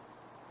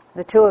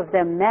 the two of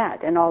them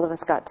met, and all of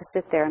us got to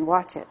sit there and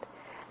watch it.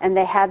 And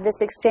they had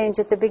this exchange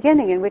at the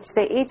beginning in which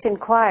they each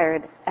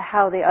inquired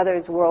how the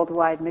other's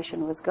worldwide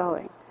mission was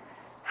going.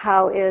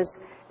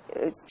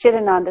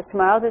 Chidananda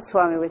smiled at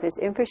Swami with his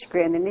impish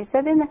grin, and he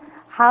said,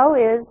 how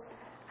is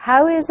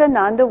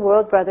Ananda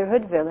World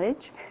Brotherhood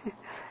Village?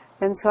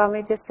 And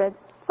Swami just said,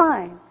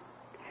 fine.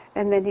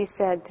 And then he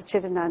said to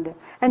Chidananda,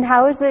 and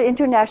how is the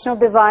International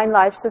Divine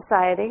Life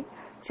Society?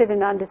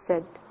 Chidananda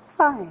said,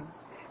 fine.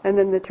 And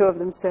then the two of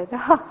them said, ha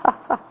ha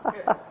ha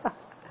ha ha.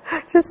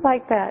 Just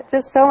like that,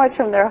 just so much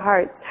from their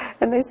hearts.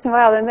 And they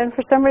smiled, and then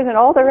for some reason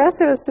all the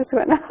rest of us just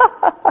went, ha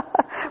ha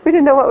ha. We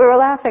didn't know what we were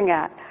laughing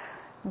at.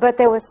 But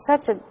there was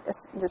such a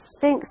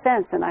distinct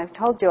sense, and I've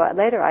told you,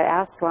 later I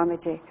asked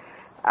Swamiji,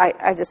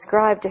 I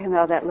described to him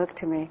how that looked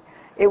to me.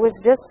 It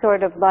was just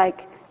sort of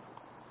like,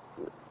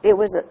 it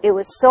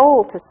was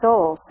soul to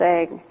soul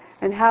saying,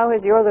 And how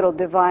is your little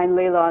divine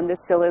Leela on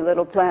this silly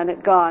little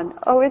planet gone?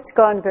 Oh, it's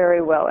gone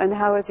very well. And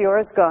how is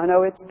yours gone?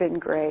 Oh, it's been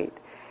great.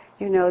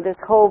 You know,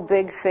 this whole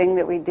big thing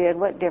that we did,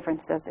 what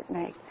difference does it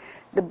make?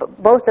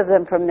 Both of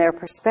them from their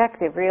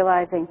perspective,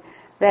 realizing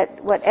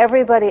that what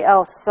everybody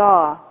else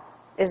saw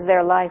is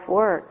their life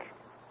work.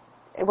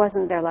 It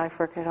wasn't their life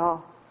work at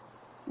all.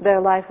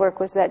 Their life work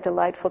was that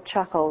delightful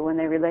chuckle when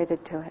they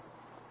related to it.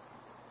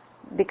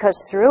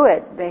 Because through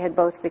it, they had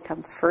both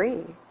become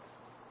free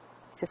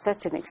to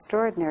such an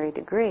extraordinary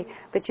degree.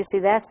 But you see,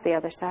 that's the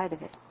other side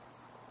of it.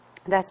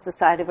 That's the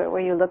side of it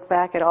where you look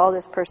back at all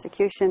this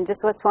persecution.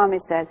 Just what Swami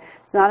said,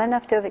 it's not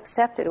enough to have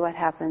accepted what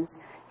happens.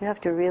 You have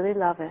to really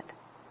love it.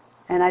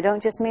 And I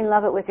don't just mean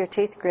love it with your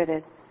teeth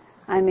gritted.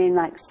 I mean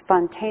like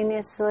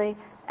spontaneously,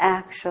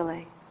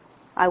 actually.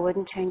 I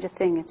wouldn't change a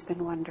thing. It's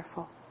been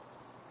wonderful.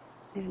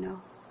 You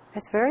know,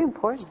 it's very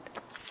important.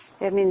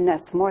 I mean,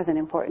 that's more than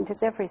important.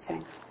 It's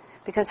everything.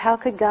 Because how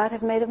could God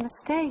have made a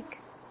mistake?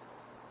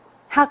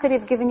 How could He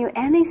have given you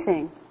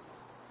anything?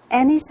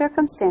 Any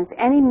circumstance,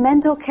 any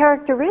mental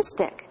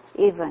characteristic,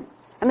 even.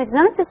 I mean, it's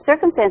not just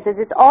circumstances,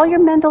 it's all your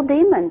mental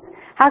demons.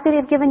 How could He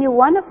have given you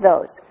one of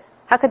those?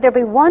 How could there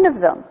be one of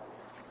them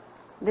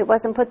that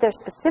wasn't put there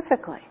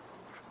specifically?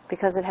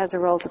 Because it has a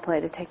role to play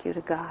to take you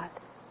to God.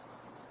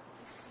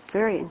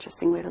 Very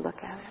interesting way to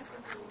look at it.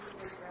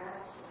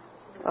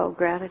 Oh,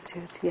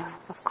 gratitude, yeah,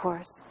 of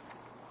course.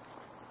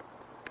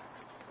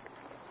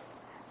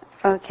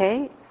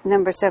 Okay,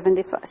 number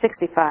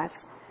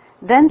 65.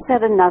 Then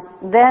said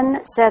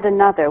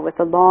another with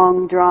a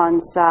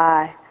long-drawn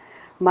sigh,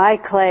 my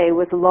clay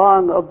with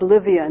long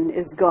oblivion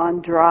is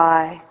gone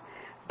dry.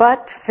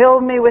 But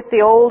fill me with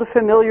the old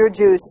familiar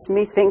juice,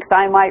 methinks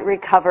I might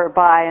recover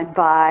by and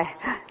by.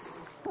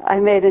 I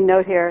made a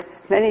note here.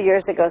 Many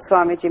years ago,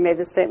 Swamiji made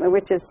this statement,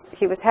 which is,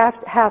 he was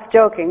half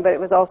joking, but it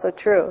was also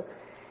true.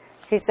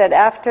 He said,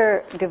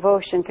 after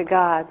devotion to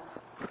God,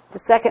 the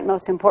second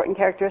most important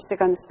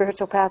characteristic on the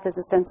spiritual path is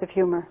a sense of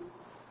humor.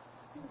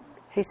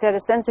 He said a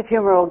sense of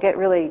humor will get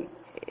really,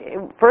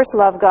 first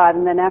love God,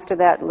 and then after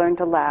that learn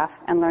to laugh,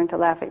 and learn to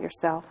laugh at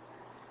yourself.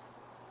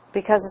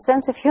 Because a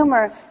sense of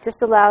humor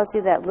just allows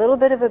you that little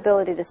bit of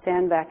ability to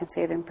stand back and see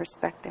it in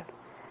perspective.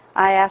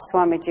 I asked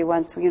Swamiji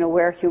once,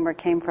 where humor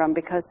came from,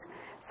 because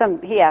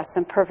he asked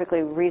some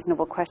perfectly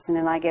reasonable question,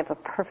 and I gave a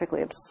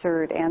perfectly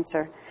absurd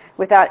answer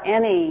without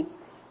any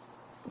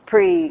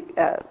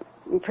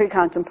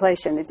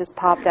pre-contemplation. It just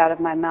popped out of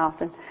my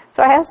mouth. And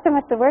so I asked him, I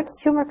said, where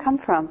does humor come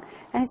from?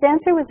 And his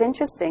answer was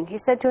interesting. He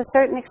said, to a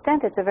certain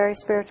extent, it's a very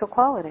spiritual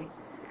quality.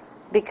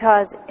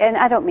 Because, and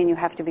I don't mean you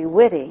have to be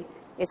witty,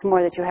 it's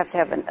more that you have to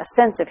have a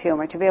sense of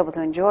humor to be able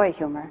to enjoy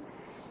humor.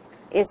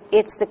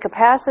 It's the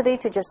capacity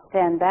to just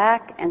stand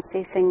back and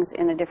see things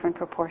in a different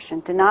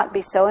proportion, to not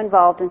be so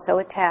involved and so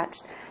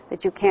attached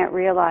that you can't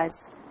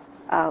realize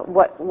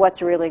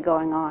what's really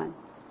going on.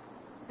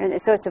 And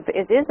so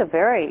it is a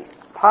very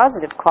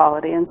positive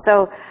quality. And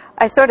so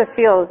I sort of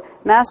feel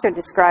Master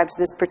describes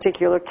this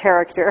particular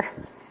character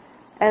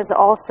as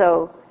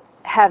also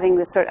having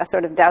a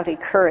sort of doughty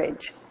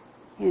courage.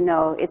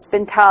 It's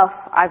been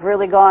tough. I've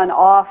really gone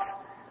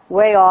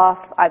way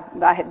off.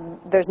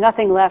 There's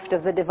nothing left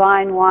of the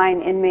divine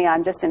wine in me.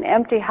 I'm just an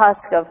empty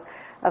husk of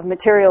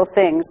material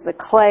things. The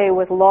clay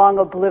with long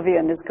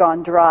oblivion has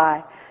gone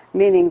dry,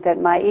 meaning that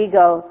my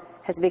ego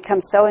has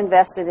become so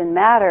invested in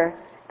matter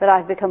that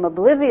I've become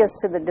oblivious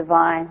to the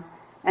divine,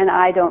 and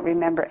I don't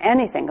remember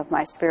anything of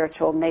my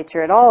spiritual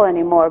nature at all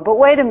anymore. But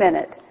wait a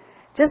minute.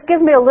 Just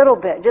give me a little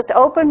bit. Just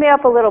open me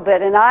up a little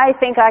bit, and I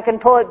think I can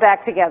pull it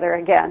back together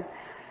again.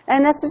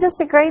 And that's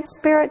just a great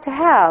spirit to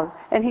have.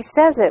 And he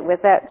says it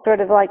with that sort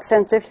of like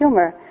sense of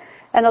humor.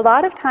 And a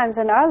lot of times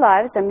in our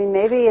lives, I mean,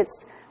 maybe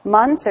it's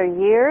months or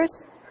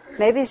years,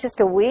 maybe it's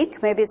just a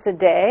week, maybe it's a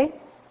day,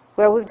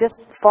 where we've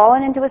just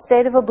fallen into a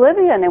state of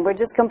oblivion and we're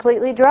just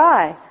completely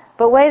dry.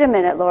 But wait a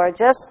minute, Lord,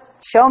 just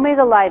show me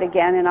the light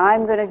again, and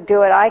I'm going to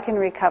do it. I can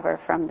recover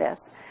from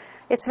this.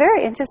 It's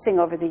very interesting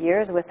over the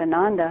years with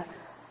Ananda,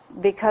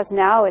 because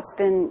now it's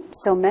been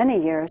so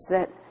many years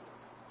that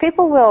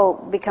people will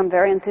become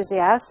very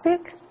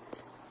enthusiastic,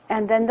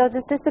 and then they'll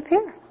just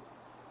disappear.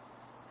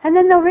 And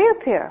then they'll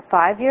reappear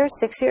 5 years,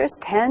 6 years,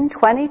 10,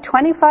 20,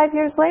 25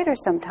 years later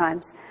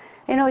sometimes.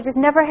 Just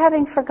never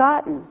having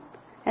forgotten.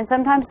 And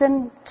sometimes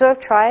then sort of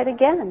try it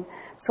again.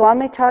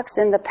 Swami talks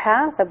in the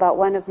Path about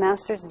one of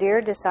Master's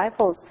dear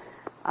disciples,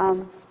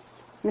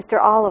 Mr.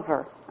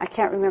 Oliver. I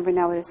can't remember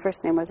now what his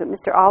first name was, but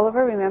Mr.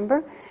 Oliver,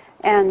 remember?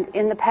 And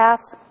in the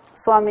Path,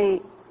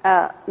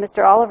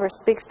 Mr. Oliver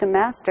speaks to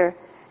Master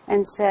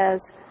and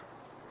says,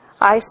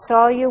 I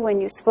saw you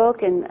when you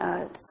spoke in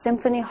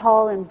Symphony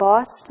Hall in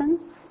Boston.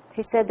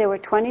 He said there were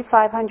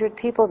 2,500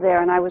 people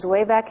there, and I was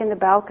way back in the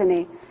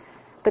balcony.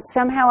 But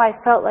somehow I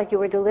felt like you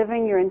were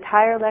delivering your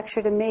entire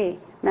lecture to me.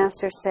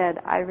 Master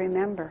said, I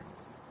remember.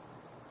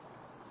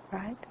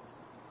 Right?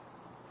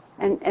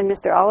 And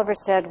Mr. Oliver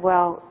said,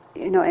 well,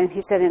 and he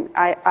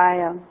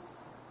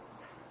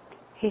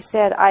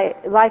said,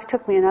 life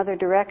took me in other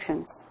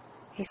directions.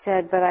 He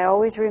said, but I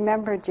always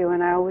remembered you,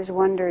 and I always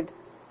wondered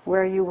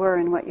where you were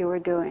and what you were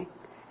doing.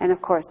 And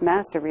of course,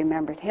 Master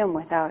remembered him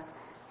without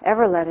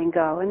ever letting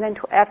go. And then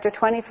after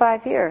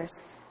 25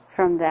 years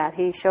from that,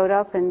 he showed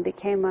up and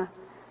became a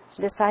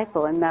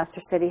disciple. And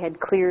Master said he had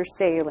clear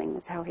sailing,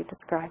 is how he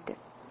described it.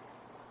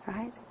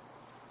 Right?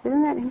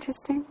 Isn't that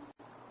interesting?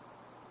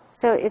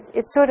 So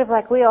it's sort of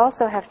like we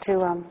also have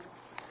to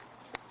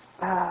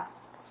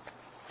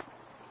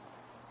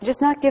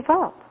just not give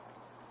up.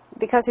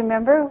 Because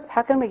remember,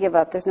 how can we give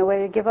up? There's no way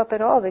to give up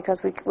at all,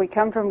 because we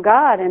come from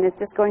God, and it's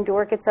just going to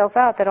work itself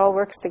out. That all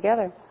works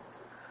together.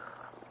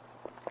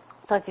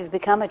 So if you've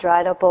become a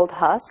dried up old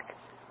husk,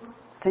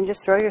 then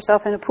just throw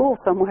yourself in a pool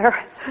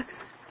somewhere.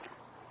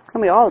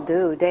 And we all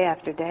do, day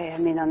after day. I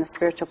mean, on the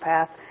spiritual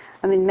path.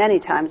 I mean, many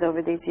times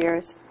over these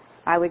years,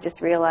 I would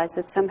just realize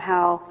that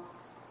somehow,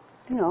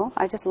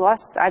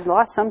 I'd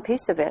lost some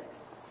piece of it.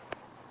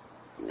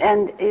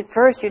 And at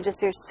first you're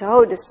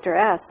so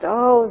distressed.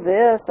 Oh,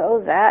 this, oh,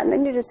 that. And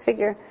then you just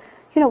figure,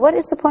 what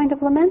is the point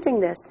of lamenting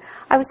this?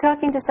 I was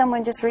talking to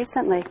someone just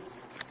recently,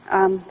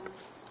 and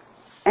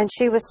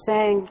she was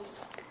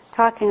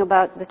talking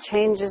about the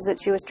changes that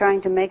she was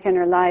trying to make in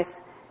her life,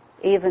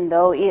 even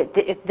though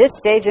at this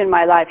stage in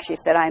my life, she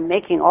said, I'm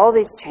making all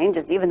these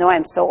changes, even though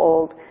I'm so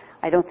old.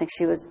 I don't think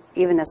she was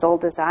even as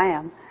old as I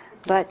am.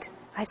 But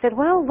I said,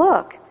 well,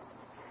 look,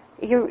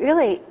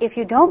 if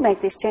you don't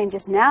make these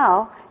changes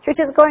now, you're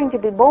just going to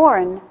be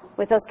born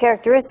with those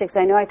characteristics.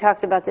 I know I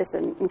talked about this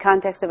in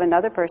context of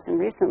another person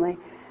recently.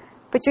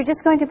 But you're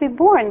just going to be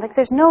born. Like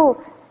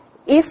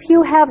if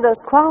you have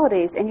those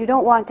qualities and you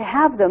don't want to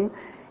have them,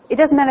 it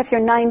doesn't matter if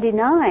you're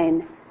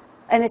 99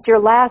 and it's your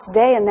last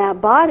day in that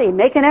body.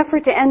 Make an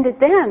effort to end it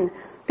then.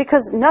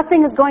 Because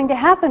nothing is going to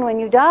happen when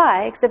you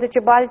die except that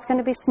your body's going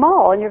to be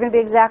small and you're going to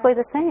be exactly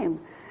the same.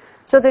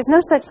 So there's no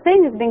such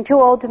thing as being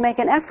too old to make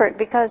an effort,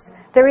 because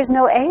there is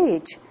no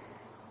age.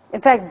 In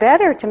fact,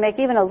 better to make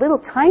even a little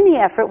tiny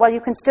effort while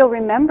you can still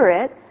remember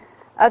it.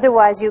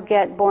 Otherwise, you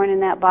get born in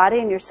that body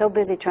and you're so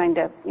busy trying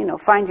to,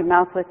 find your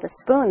mouth with the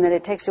spoon that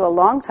it takes you a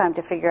long time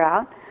to figure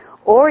out.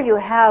 Or you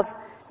have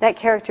that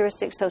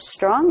characteristic so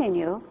strong in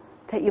you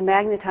that you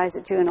magnetize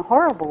it to you in a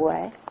horrible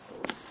way.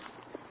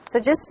 So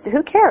just,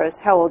 who cares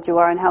how old you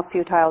are and how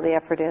futile the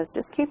effort is?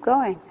 Just keep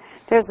going.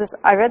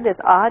 I read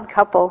this odd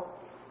couple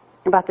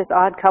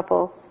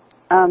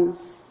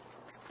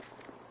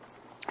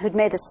who'd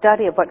made a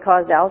study of what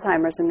caused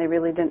Alzheimer's, and they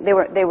really didn't.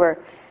 They were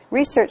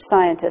research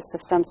scientists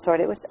of some sort.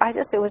 It was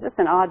just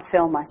an odd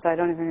film, so I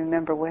don't even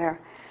remember where.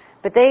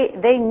 But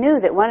they knew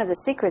that one of the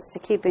secrets to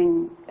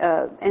keeping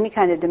any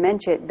kind of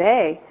dementia at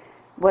bay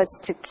was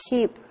to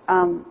keep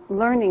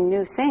learning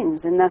new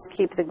things, and thus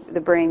keep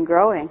the brain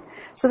growing.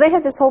 So they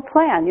had this whole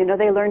plan.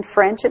 They learned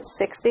French at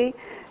 60.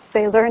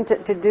 They learned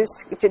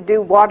to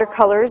do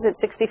watercolors at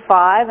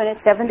 65, and at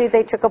 70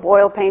 they took up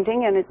oil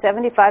painting, and at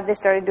 75 they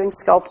started doing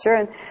sculpture,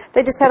 and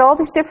they just had all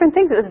these different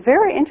things. It was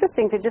very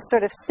interesting to just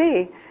sort of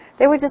see.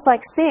 They were just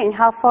like seeing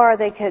how far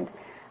they could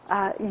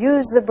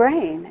use the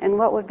brain and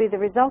what would be the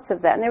results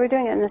of that. And they were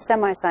doing it in a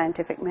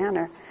semi-scientific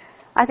manner.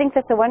 I think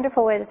that's a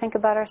wonderful way to think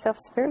about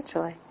ourselves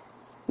spiritually.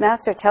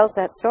 Master tells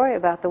that story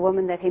about the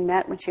woman that he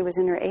met when she was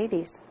in her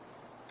 80s.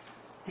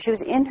 She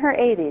was in her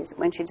 80s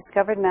when she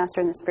discovered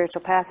Master in the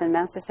spiritual path, and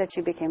Master said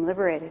she became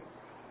liberated.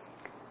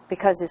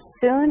 Because as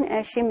soon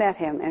as she met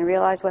him and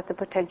realized what the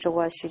potential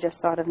was, she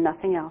just thought of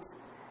nothing else.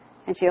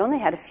 And she only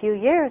had a few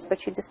years,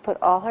 but she just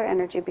put all her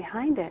energy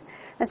behind it.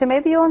 And so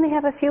maybe you only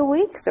have a few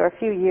weeks or a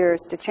few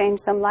years to change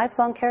some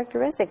lifelong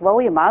characteristic.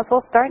 Well, you might as well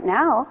start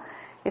now.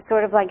 It's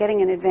sort of like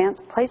getting an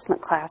advanced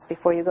placement class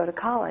before you go to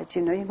college.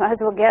 You might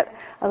as well get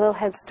a little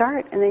head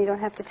start, and then you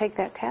don't have to take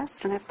that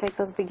test. You don't have to take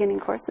those beginning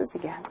courses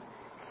again.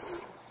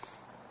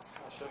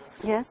 Asha?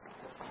 Yes?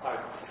 I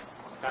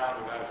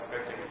found without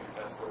expecting it,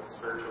 that's what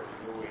spiritual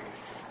renewing,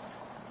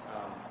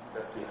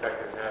 that the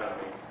effect it had on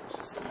me. It's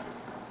just that,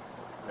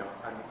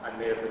 I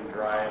may have been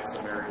dry in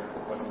some areas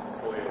but wasn't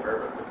fully aware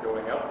of it, but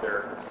going out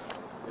there,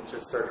 it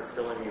just started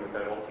filling me with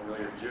that old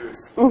familiar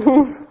juice.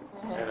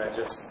 And I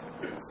just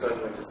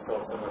suddenly just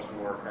felt so much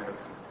more kind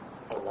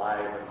of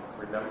alive and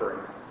remembering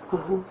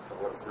of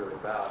what it's really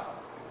about.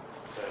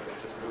 That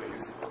it's just really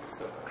useful to do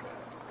stuff like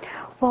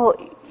that. Well,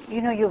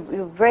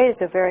 you've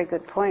raised a very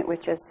good point,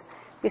 which is,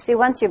 you see,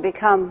 once you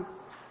become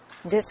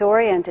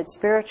disoriented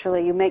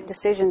spiritually, you make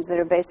decisions that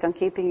are based on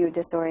keeping you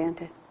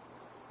disoriented.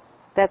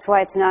 That's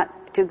why it's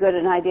not too good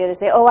an idea to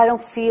say, oh, I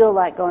don't feel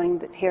like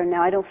going here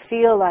now. I don't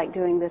feel like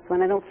doing this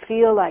one. I don't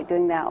feel like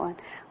doing that one.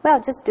 Well,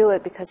 just do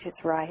it because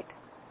it's right.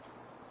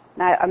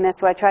 And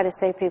that's why I try to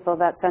say to people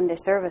about Sunday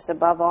service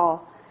above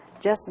all.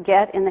 Just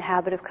get in the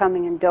habit of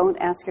coming and don't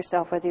ask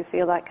yourself whether you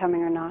feel like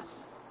coming or not.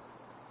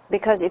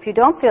 Because if you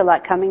don't feel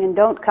like coming and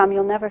don't come,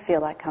 you'll never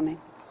feel like coming.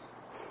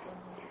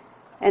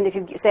 And if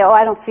you say, oh,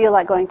 I don't feel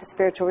like going to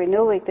Spiritual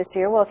Renewal Week this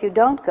year, well, if you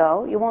don't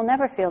go, you will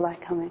never feel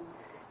like coming.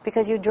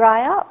 Because you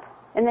dry up.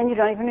 And then you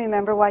don't even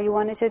remember why you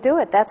wanted to do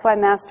it. That's why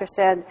Master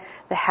said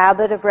the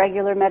habit of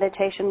regular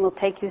meditation will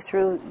take you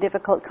through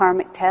difficult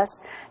karmic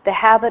tests. The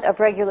habit of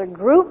regular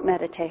group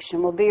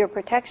meditation will be your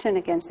protection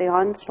against the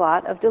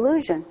onslaught of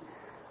delusion.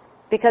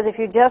 Because if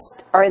you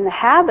just are in the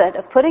habit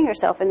of putting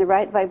yourself in the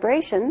right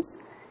vibrations,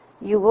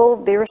 you will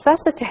be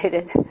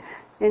resuscitated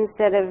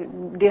instead of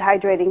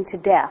dehydrating to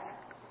death.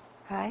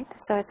 Right?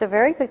 So it's a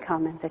very good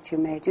comment that you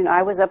made. You know,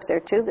 I was up there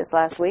too this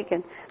last week,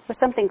 and there was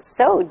something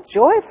so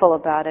joyful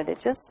about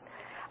it.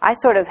 I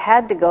sort of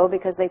had to go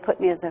because they put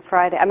me as a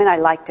Friday. I mean, I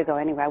like to go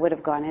anyway. I would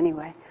have gone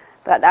anyway.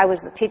 But I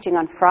was teaching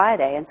on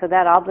Friday, and so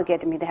that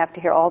obligated me to have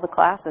to hear all the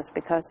classes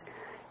because,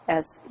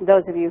 as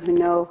those of you who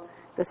know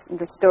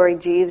the story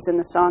Jeeves and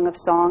the Song of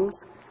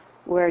Songs,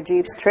 where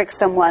Jeeves tricks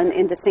someone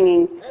into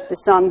singing the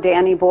song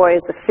Danny Boy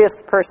as the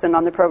fifth person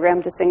on the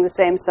program to sing the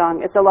same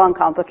song. It's a long,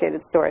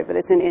 complicated story, but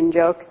it's an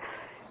in-joke.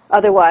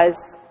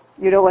 Otherwise,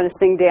 you don't want to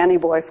sing Danny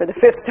Boy for the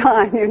fifth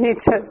time. You need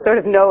to sort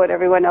of know what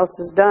everyone else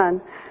has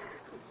done.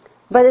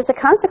 But as a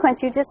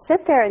consequence, you just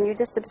sit there and you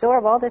just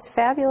absorb all this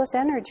fabulous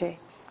energy.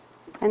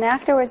 And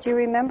afterwards, you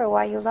remember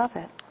why you love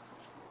it.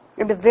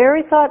 And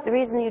the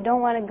reason you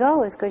don't want to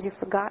go is because you've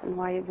forgotten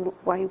why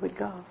you would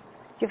go.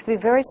 You have to be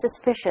very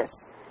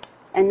suspicious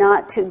and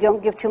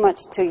don't give too much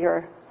to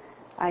your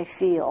I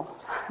feel.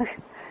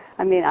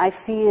 I mean, I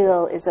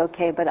feel is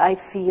okay, but I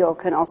feel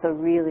can also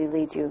really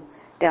lead you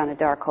down a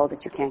dark hole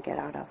that you can't get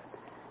out of.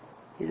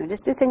 You know,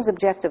 just do things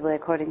objectively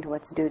according to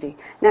what's duty.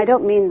 Now, I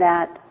don't mean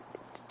that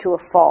to a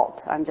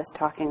fault. I'm just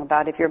talking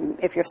about if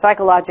you're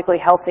psychologically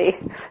healthy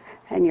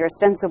and you're a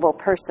sensible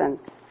person,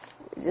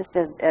 just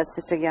as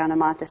Sister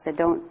Gyanamata said,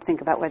 don't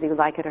think about whether you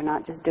like it or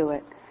not, just do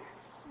it.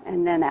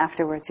 And then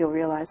afterwards you'll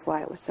realize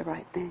why it was the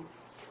right thing.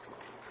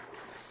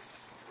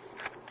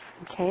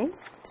 Okay,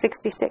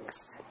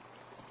 66.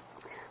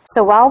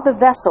 So while the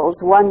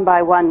vessels, one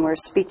by one, were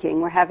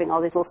speaking, we're having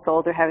all these little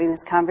souls are having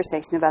this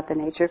conversation about the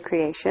nature of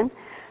creation.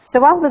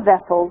 So while the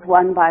vessels,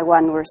 one by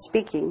one, were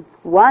speaking,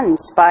 one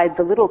spied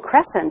the little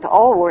crescent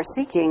all were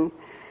seeking.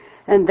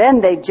 And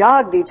then they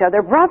jogged each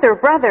other, brother,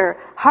 brother,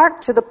 hark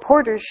to the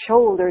porter's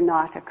shoulder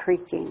knot a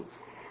creaking.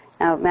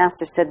 Now,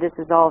 Master said this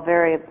is all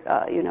very,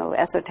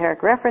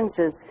 esoteric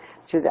references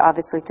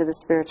obviously to the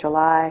spiritual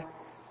eye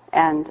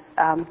and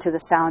to the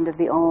sound of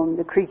the Om,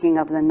 the creaking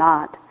of the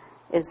knot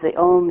is the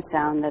Om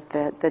sound that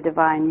the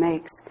divine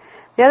makes.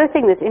 The other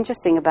thing that's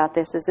interesting about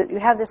this is that you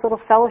have this little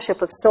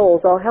fellowship of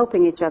souls all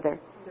helping each other.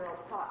 They're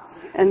all pots.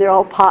 And they're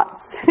all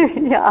pots.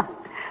 Yeah.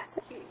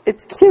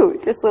 It's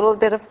cute, this little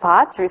bit of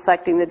pots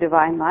reflecting the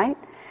divine light.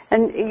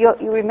 And you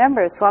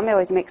remember, Swami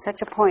always makes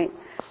such a point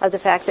of the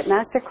fact that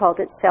Master called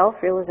it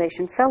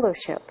self-realization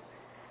fellowship,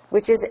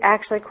 which is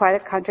actually quite a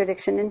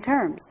contradiction in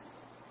terms.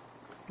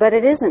 But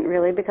it isn't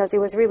really, because he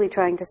was really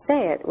trying to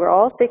say it. We're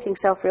all seeking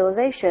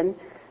self-realization,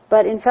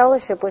 but in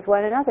fellowship with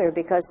one another,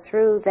 because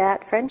through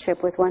that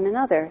friendship with one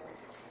another,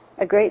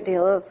 a great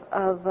deal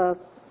of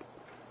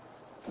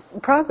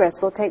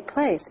progress will take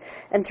place.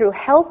 And through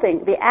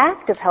helping, the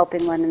act of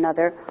helping one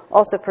another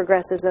also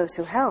progresses those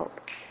who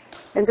help.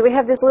 And so we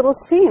have this little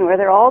scene where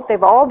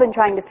they've all been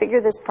trying to figure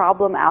this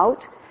problem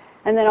out,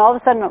 and then all of a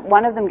sudden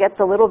one of them gets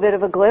a little bit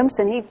of a glimpse,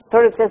 and he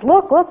sort of says,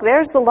 look,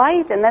 there's the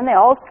light, and then they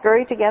all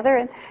scurry together,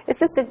 and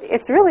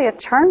it's really a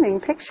charming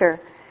picture,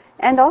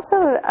 and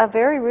also a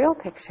very real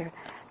picture.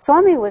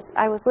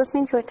 I was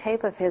listening to a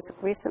tape of his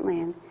recently,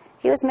 and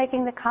he was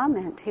making the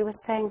comment. He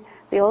was saying,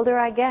 the older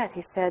I get,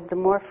 he said, the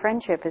more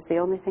friendship is the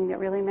only thing that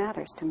really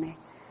matters to me.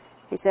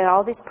 He said,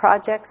 all these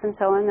projects and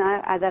so on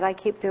that I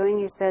keep doing,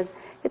 he said,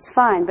 it's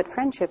fine, but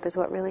friendship is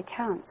what really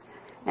counts.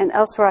 And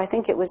elsewhere, I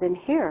think it was in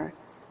here,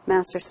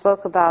 Master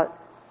spoke about,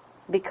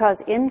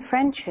 because in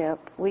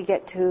friendship, we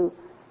get to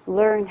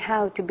learn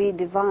how to be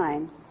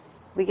divine.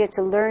 We get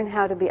to learn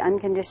how to be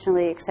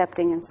unconditionally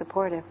accepting and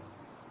supportive.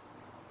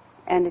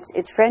 And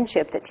it's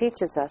friendship that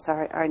teaches us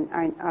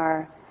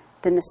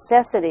the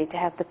necessity to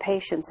have the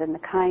patience and the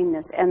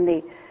kindness and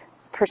the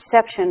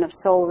perception of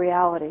soul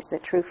realities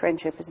that true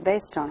friendship is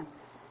based on.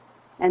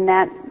 And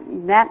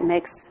that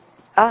makes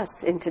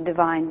us into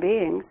divine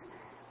beings.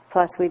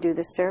 Plus we do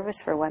this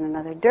service for one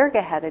another.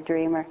 Durga had a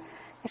dream,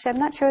 actually I'm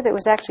not sure that it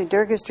was actually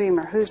Durga's dream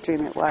or whose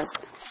dream it was,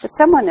 but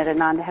someone at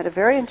Ananda had a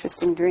very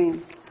interesting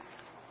dream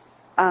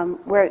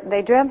where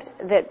they dreamt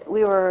that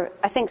we were,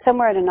 I think,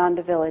 somewhere in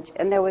Ananda village,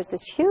 and there was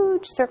this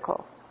huge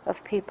circle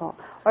of people.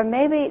 Or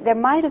maybe there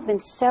might have been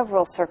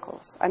several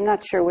circles. I'm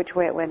not sure which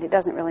way it went. It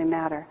doesn't really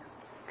matter.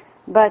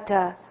 But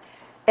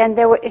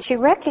she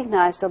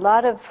recognized a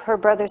lot of her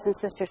brothers and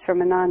sisters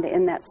from Ananda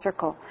in that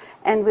circle.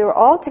 And we were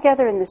all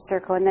together in this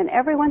circle, and then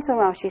every once in a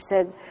while, she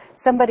said,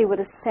 somebody would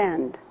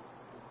ascend.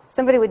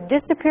 Somebody would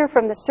disappear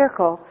from the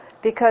circle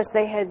because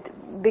they had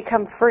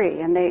become free,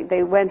 and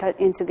they went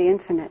into the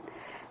infinite.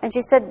 And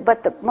she said,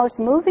 but the most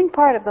moving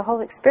part of the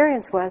whole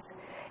experience was,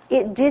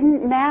 it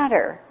didn't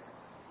matter.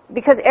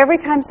 Because every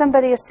time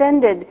somebody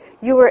ascended,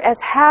 you were as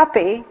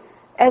happy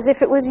as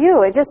if it was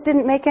you. It just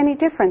didn't make any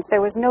difference. There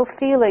was no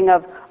feeling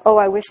of, oh,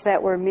 I wish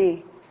that were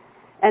me.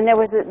 And there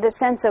was the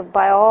sense of,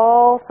 by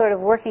all sort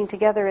of working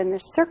together in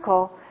this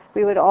circle,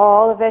 we would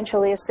all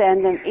eventually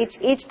ascend, and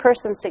each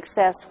person's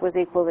success was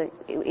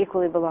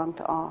equally belonged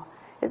to all.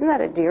 Isn't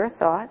that a dear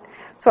thought?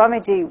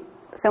 Swamiji,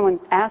 someone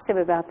asked him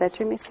about that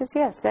dream. He says,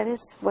 yes, that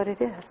is what it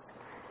is.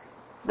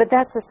 But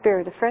that's the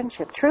spirit of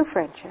friendship, true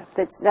friendship,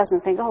 that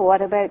doesn't think, oh,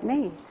 what about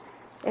me?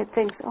 It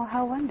thinks, oh,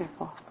 how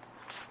wonderful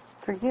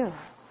for you,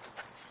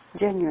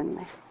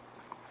 genuinely.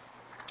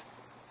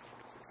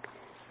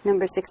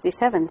 Number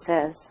 67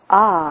 says,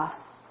 ah,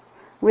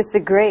 with the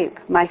grape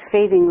my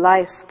fading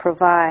life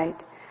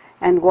provide,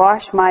 and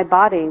wash my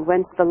body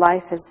whence the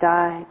life has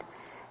died,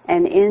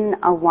 and in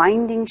a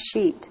winding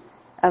sheet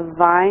of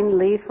vine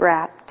leaf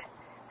wrapped,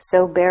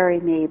 so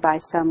bury me by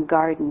some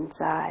garden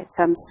side,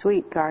 some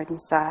sweet garden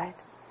side.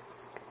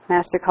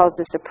 Master calls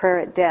this a prayer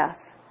at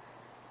death,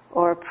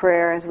 or a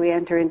prayer as we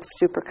enter into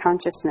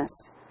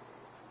superconsciousness,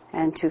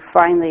 and to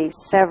finally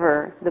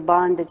sever the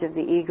bondage of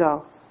the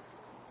ego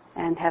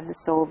and have the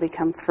soul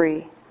become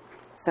free.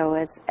 So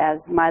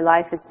as my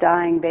life is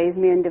dying, bathe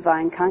me in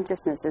divine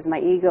consciousness. As my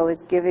ego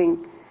is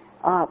giving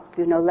up,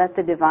 let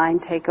the divine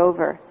take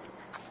over,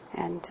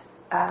 and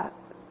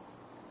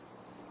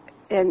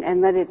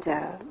let it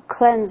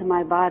cleanse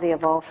my body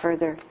of all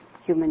further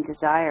human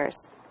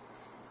desires,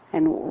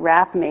 and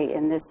wrap me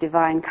in this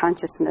divine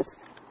consciousness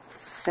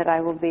that I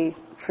will be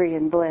free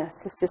in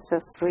bliss. It's just so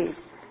sweet.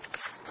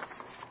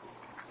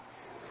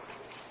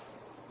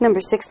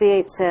 Number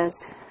 68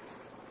 says,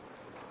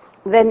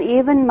 then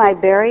even my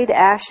buried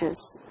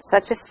ashes,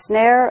 such a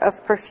snare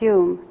of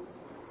perfume,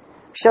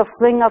 shall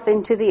fling up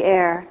into the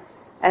air,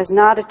 as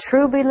not a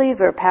true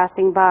believer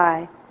passing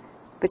by,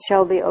 but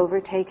shall be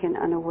overtaken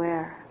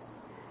unaware.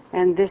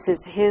 And this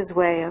is his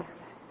way of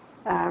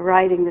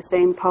writing the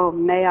same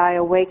poem. May I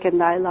awaken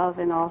thy love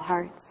in all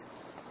hearts.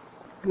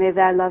 May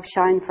thy love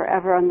shine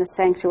forever on the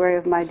sanctuary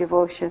of my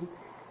devotion,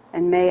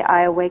 and may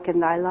I awaken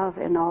thy love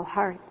in all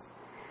hearts.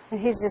 And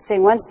he's just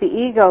saying, once the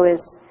ego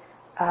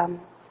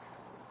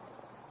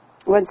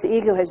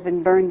has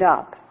been burned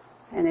up,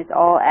 and it's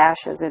all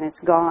ashes and it's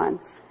gone,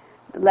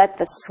 let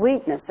the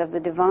sweetness of the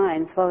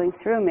divine flowing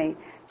through me,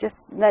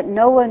 just let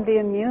no one be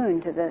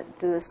immune to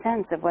the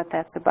sense of what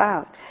that's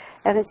about.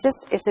 And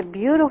it's a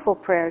beautiful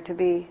prayer to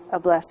be a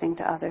blessing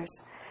to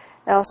others.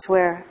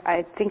 Elsewhere,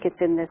 I think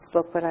it's in this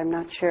book, but I'm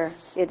not sure.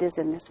 It is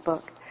in this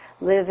book.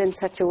 Live in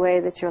such a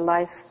way that your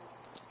life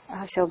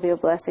shall be a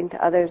blessing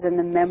to others, and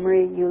the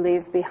memory you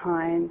leave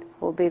behind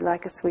will be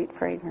like a sweet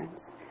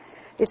fragrance.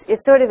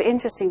 It's sort of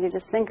interesting to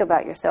just think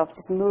about yourself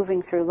just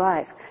moving through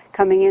life,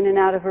 coming in and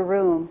out of a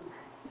room,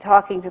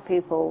 talking to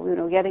people,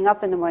 getting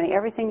up in the morning,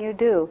 everything you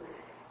do.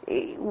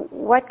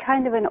 What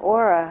kind of an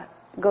aura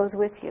goes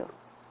with you?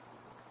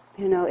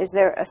 Is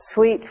there a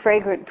sweet,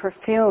 fragrant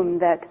perfume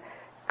that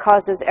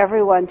causes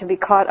everyone to be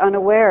caught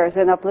unawares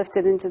and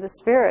uplifted into the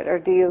spirit? Or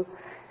do you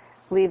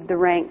leave the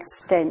rank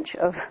stench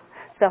of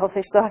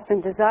selfish thoughts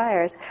and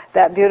desires?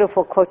 That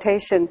beautiful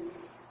quotation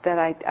that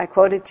I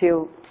quoted to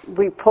you,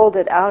 we pulled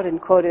it out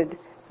and quoted,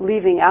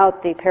 leaving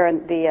out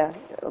the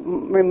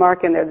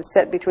remark in there, the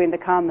set between the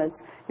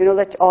commas.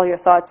 Let all your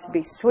thoughts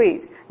be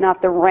sweet,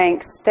 not the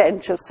rank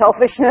stench of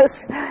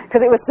selfishness,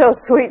 because it was so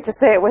sweet to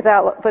say it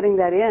without putting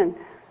that in.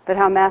 But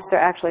how Master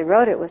actually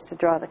wrote it was to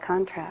draw the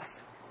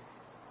contrast.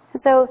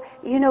 And so,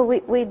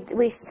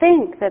 we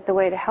think that the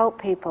way to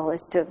help people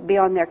is to be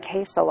on their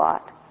case a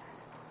lot.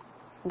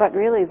 But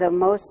really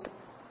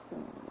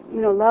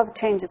love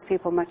changes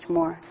people much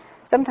more.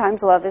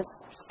 Sometimes love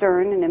is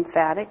stern and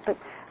emphatic, but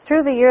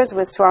through the years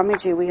with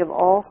Swamiji, we have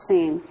all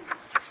seen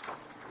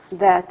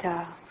that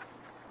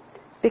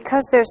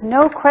because there's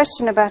no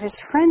question about his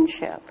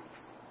friendship,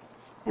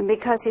 and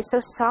because he's so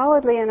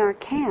solidly in our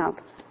camp,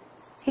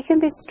 he can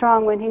be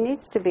strong when he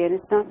needs to be, and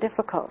it's not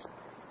difficult.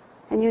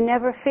 And you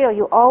never feel,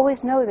 you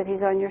always know that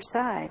he's on your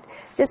side.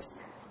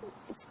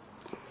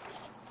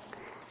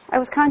 I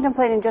was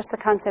contemplating just the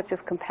concept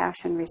of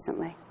compassion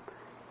recently.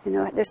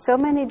 There's so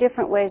many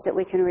different ways that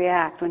we can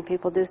react when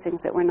people do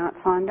things that we're not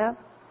fond of.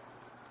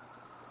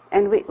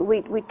 And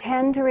we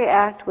tend to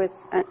react with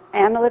an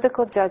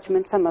analytical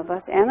judgment, some of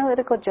us,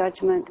 analytical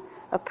judgment,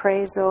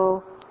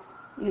 appraisal,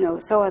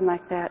 so on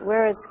like that.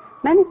 Whereas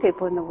many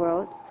people in the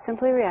world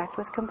simply react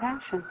with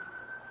compassion.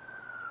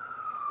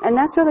 And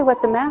that's really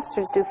what the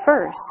masters do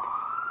first.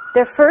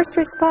 Their first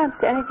response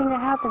to anything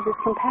that happens is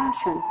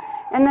compassion.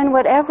 And then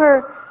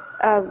whatever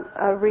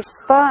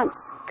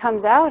response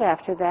comes out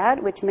after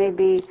that, which may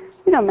be,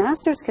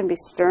 masters can be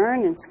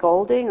stern and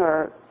scolding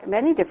or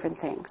many different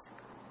things.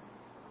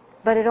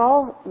 But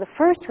the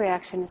first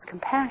reaction is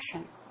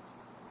compassion.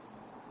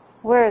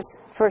 Whereas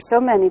for so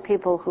many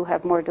people who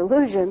have more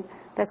delusion,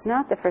 that's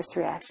not the first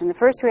reaction. The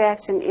first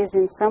reaction is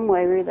in some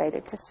way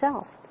related to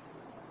self.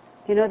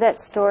 That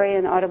story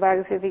in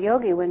Autobiography of a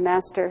Yogi when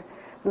Master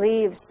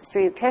leaves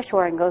Sri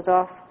Yukteswar and goes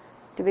off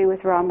to be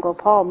with Ram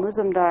Gopal,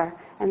 Muzumdar,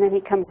 and then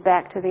he comes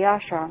back to the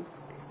ashram,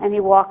 and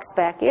he walks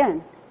back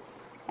in.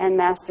 And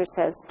Master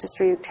says to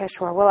Sri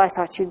Yukteswar, well, I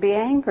thought you'd be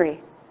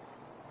angry.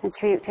 And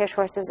Sri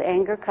Yukteswar says,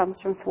 anger comes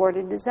from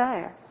thwarted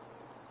desire.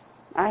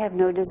 I have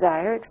no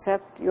desire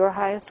except your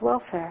highest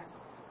welfare.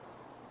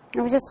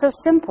 It was just so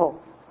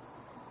simple.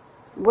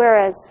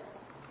 Whereas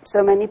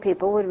so many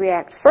people would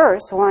react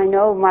first, well, I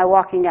know my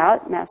walking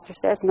out, Master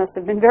says, must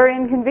have been very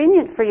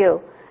inconvenient for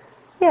you.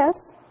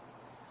 Yes.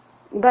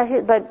 But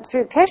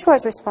Sri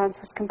Yukteswar's response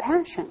was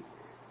compassion.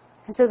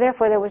 And so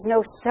therefore there was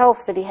no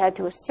self that he had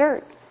to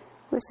assert.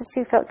 It was just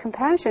he felt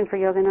compassion for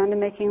Yogananda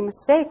making a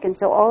mistake, and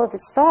so all of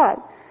his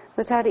thought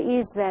was how to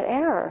ease that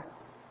error,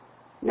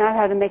 not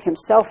how to make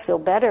himself feel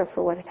better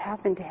for what had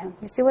happened to him.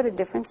 You see what a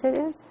difference it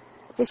is?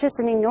 It's just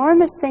an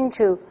enormous thing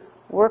to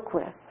work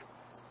with,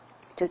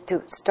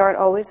 to start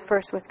always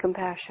first with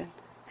compassion,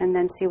 and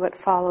then see what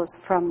follows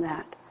from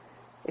that.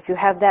 If you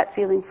have that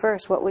feeling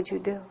first, what would you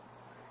do?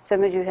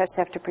 Sometimes you just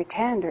have to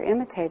pretend or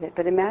imitate it,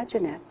 but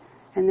imagine it,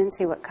 and then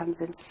see what comes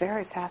in. It's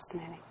very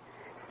fascinating.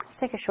 Let's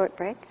take a short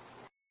break.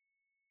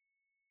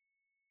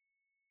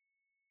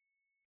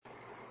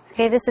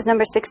 Okay, this is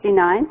number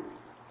 69.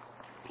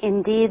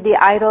 Indeed, the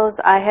idols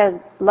I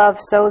had loved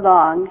so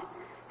long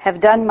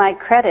have done my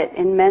credit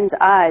in men's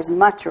eyes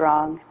much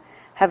wrong,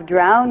 have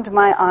drowned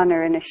my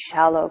honor in a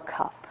shallow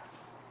cup,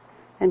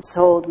 and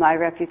sold my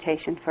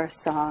reputation for a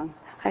song.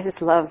 I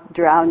just love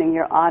drowning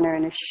your honor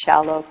in a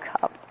shallow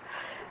cup.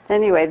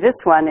 Anyway, this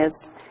one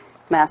is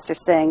Master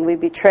saying we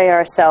betray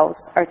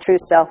ourselves, our true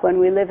self, when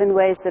we live in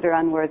ways that are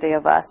unworthy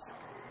of us.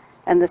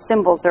 And the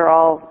symbols are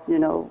all,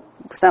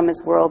 some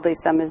is worldly,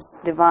 some is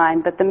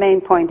divine. But the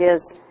main point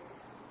is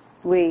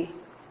we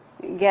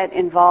get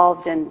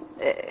involved in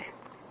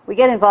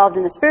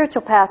the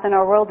spiritual path, and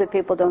our worldly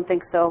people don't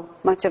think so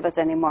much of us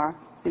anymore.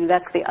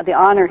 That's the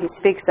honor he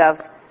speaks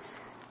of.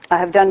 I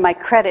have done my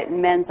credit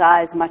in men's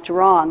eyes much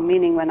wrong,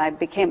 meaning when I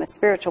became a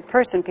spiritual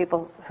person,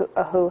 people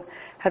who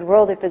had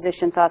worldly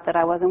position thought that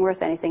I wasn't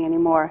worth anything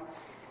anymore.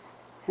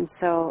 And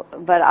so,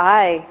 but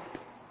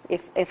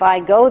if I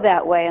go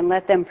that way and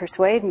let them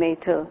persuade me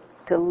to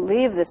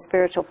leave the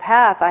spiritual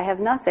path, I have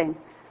nothing.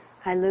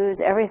 I lose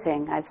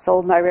everything. I've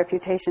sold my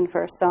reputation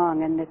for a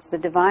song, and it's the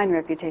divine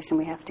reputation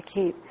we have to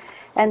keep.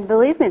 And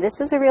believe me, this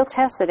is a real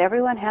test that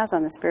everyone has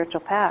on the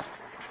spiritual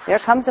path. There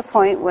comes a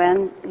point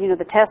when,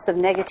 the test of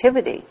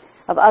negativity,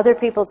 of other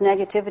people's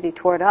negativity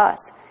toward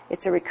us,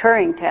 it's a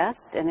recurring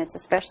test, and it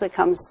especially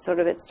comes sort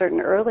of at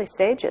certain early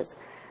stages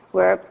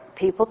where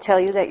people tell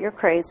you that you're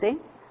crazy,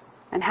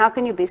 and how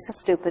can you be so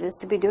stupid as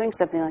to be doing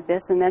something like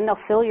this? And then they'll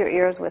fill your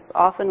ears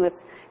often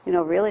with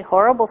really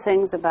horrible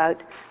things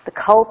about the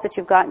cult that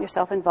you've gotten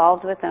yourself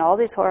involved with and all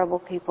these horrible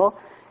people.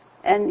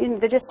 And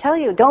they just tell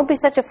you, don't be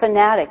such a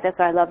fanatic. That's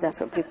what I love. That's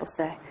what people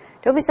say.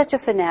 Don't be such a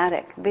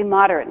fanatic. Be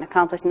moderate and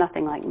accomplish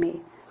nothing like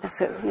me.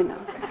 That's what,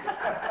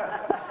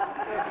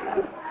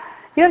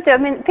 You have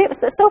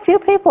to, so few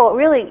people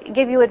really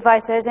give you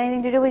advice that has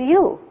anything to do with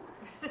you.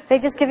 They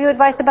just give you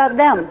advice about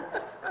them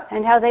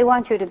and how they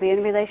want you to be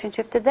in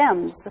relationship to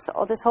them.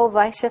 This whole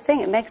Vaishya thing,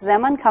 it makes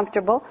them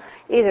uncomfortable.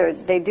 Either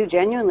they do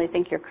genuinely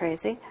think you're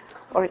crazy,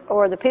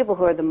 or the people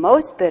who are the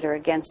most bitter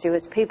against you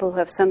is people who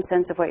have some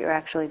sense of what you're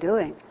actually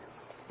doing.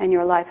 And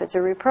your life is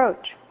a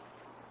reproach.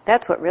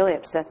 That's what really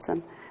upsets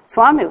them.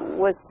 Swami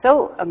was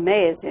so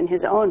amazed in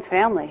his own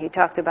family. He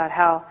talked about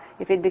how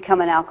if he'd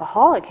become an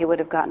alcoholic, he would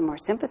have gotten more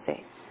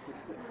sympathy.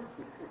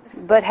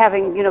 But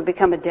having,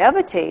 become a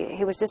devotee,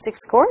 he was just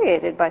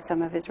excoriated by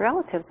some of his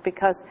relatives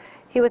because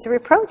he was a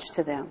reproach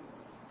to them.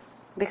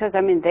 Because,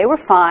 they were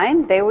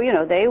fine. They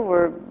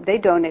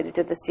donated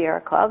to the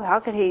Sierra Club. How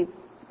could he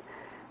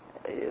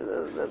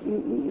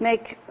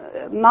make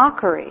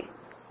mockery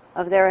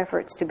of their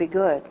efforts to be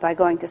good by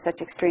going to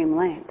such extreme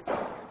lengths?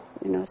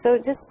 So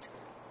just,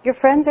 your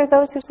friends are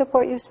those who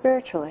support you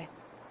spiritually.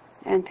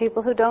 And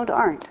people who don't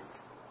aren't.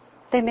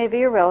 They may be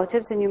your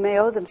relatives and you may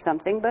owe them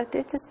something, but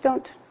just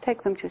don't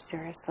take them too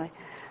seriously.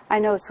 I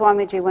know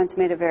Swamiji once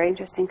made a very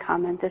interesting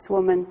comment. This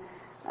woman,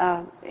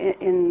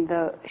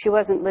 she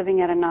wasn't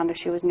living at Ananda,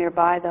 she was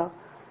nearby though,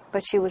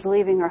 but she was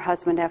leaving her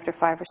husband after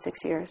 5 or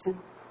 6 years. And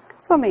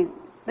Swami,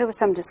 there was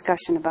some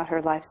discussion about her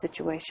life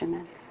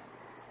situation.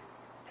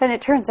 And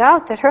it turns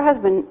out that her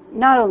husband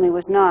not only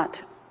was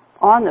not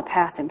on the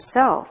path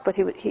himself, but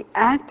he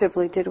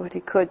actively did what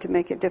he could to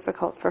make it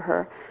difficult for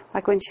her.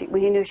 Like when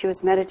he knew she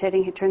was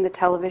meditating, he turned the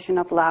television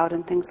up loud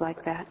and things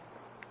like that.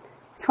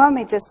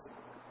 Swami just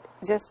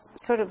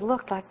sort of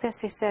looked like this.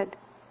 He said,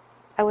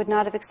 I would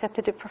not have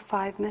accepted it for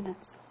 5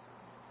 minutes.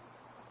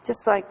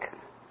 Just like,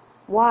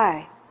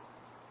 why?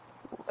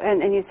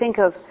 And you think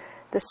of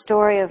the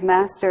story of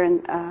Master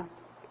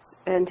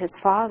and his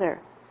father,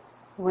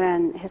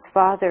 when his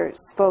father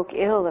spoke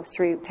ill of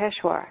Sri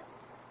Yukteswar.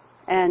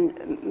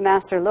 And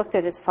Master looked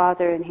at his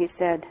father and he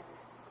said,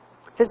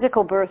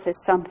 physical birth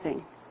is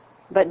something,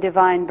 but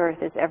divine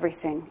birth is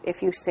everything.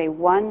 If you say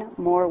one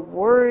more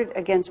word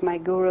against my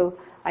guru,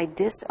 I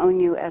disown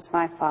you as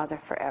my father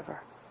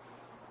forever.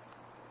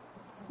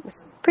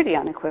 It's pretty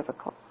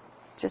unequivocal.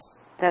 Just,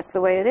 that's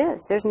the way it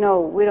is.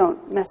 We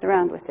don't mess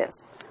around with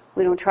this.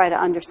 We don't try to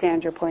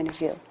understand your point of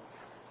view.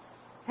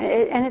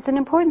 And it's an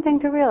important thing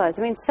to realize.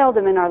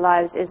 Seldom in our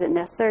lives is it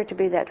necessary to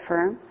be that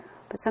firm,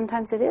 but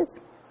sometimes it is.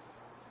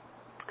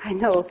 I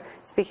know,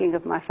 speaking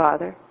of my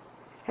father,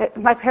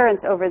 my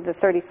parents over the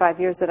 35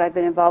 years that I've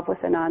been involved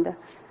with Ananda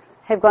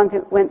have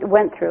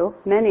went through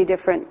many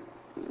different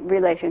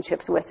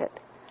relationships with it.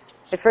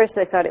 At first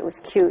they thought it was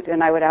cute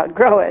and I would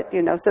outgrow it,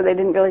 so they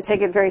didn't really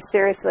take it very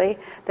seriously.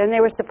 Then they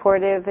were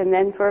supportive, and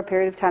then for a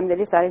period of time they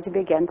decided to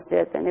be against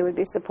it. Then they would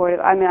be supportive.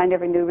 I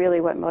never knew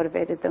really what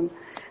motivated them.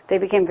 They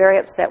became very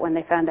upset when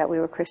they found out we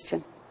were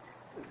Christian.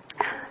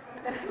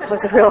 It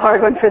was a real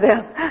hard one for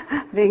them,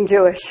 being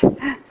Jewish.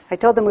 I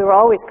told them we were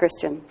always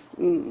Christian.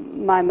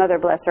 My mother,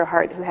 bless her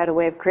heart, who had a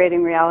way of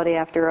creating reality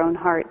after her own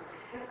heart,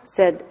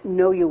 said,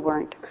 "No, you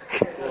weren't."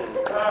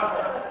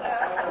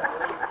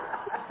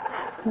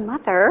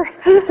 Mother.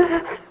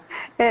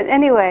 And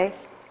anyway,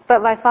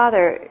 but my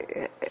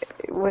father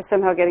was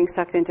somehow getting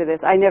sucked into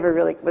this. I never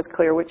really was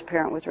clear which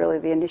parent was really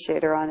the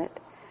initiator on it.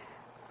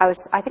 I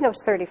think I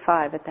was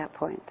 35 at that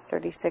point,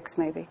 36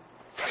 maybe.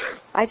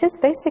 I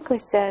just basically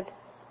said,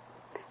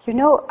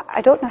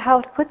 I don't know how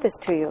to put this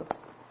to you,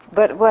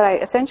 but what I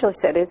essentially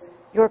said is,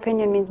 your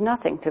opinion means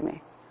nothing to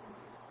me.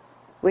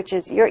 Which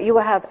is, you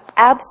will have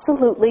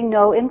absolutely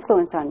no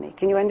influence on me.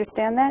 Can you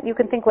understand that? You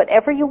can think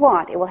whatever you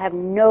want. It will have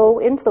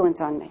no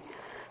influence on me.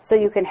 So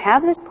you can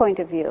have this point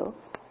of view,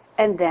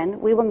 and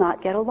then we will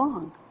not get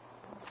along.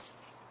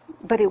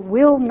 But it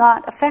will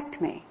not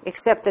affect me,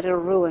 except that it'll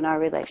ruin our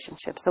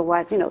relationship. So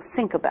why,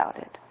 think about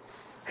it.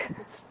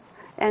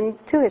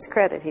 And to his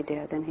credit, he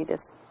did, and he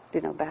just,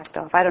 backed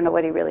off. I don't know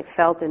what he really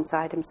felt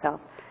inside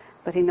himself,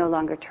 but he no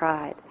longer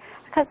tried.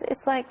 Because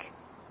it's like,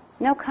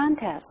 no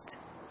contest.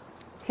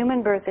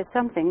 Human birth is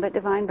something, but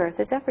divine birth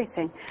is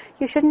everything.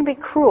 You shouldn't be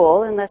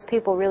cruel unless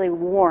people really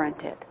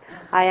warrant it.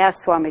 I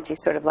asked Swamiji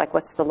sort of like,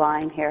 what's the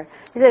line here?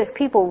 He said, if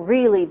people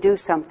really do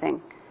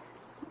something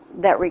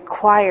that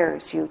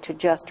requires you to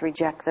just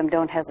reject them,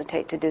 don't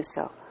hesitate to do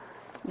so.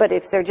 But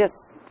if they're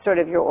just sort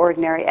of your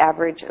ordinary,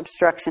 average,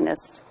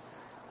 obstructionist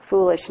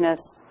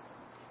foolishness,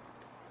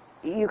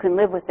 you can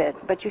live with it,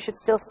 but you should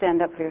still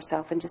stand up for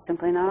yourself and just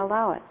simply not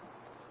allow it.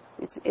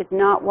 It's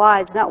not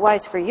wise. It's not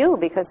wise for you,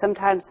 because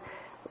sometimes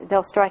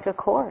they'll strike a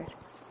chord.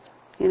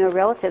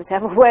 Relatives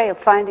have a way of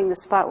finding the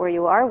spot where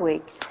you are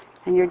weak,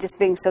 and you're just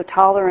being so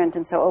tolerant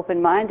and so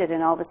open-minded,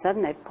 and all of a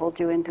sudden they've pulled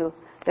you into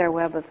their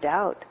web of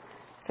doubt.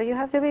 So you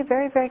have to be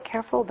very, very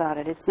careful about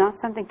it. It's not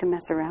something to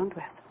mess around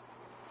with.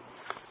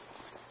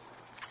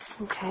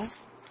 Okay?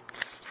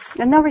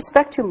 And they'll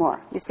respect you more.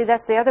 You see,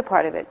 that's the other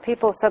part of it.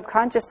 People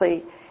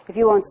subconsciously, if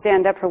you won't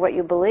stand up for what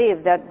you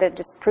believe, that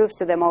just proves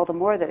to them all the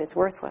more that it's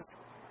worthless.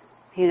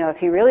 If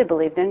he really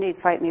believed in it, he'd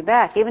fight me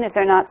back. Even if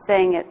they're not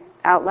saying it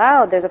out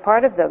loud, there's a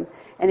part of them.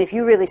 And if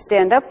you really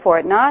stand up for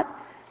it, not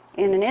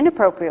in an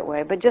inappropriate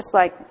way, but just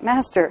like,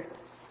 Master,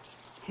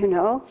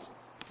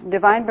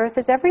 divine birth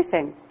is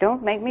everything.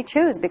 Don't make me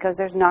choose, because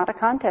there's not a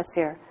contest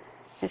here.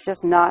 It's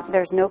just not,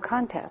 there's no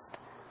contest.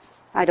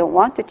 I don't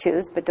want to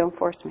choose, but don't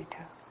force me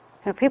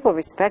to. People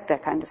respect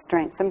that kind of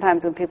strength.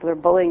 Sometimes when people are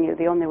bullying you,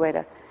 the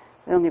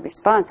only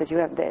response is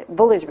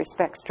bullies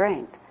respect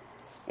strength.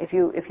 If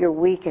you're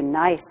weak and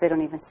nice, they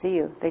don't even see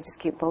you. They just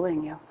keep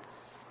bullying you.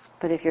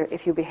 But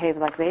if you behave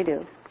like they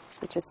do,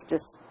 which is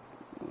just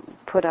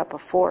put up a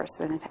force,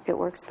 then it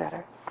works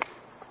better.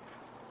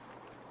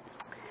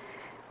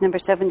 Number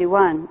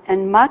 71.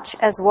 And much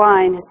as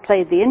wine has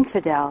played the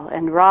infidel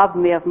and robbed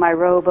me of my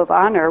robe of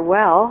honor,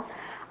 well,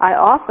 I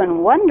often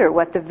wonder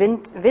what the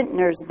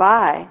vintners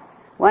buy,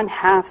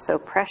 1/2 so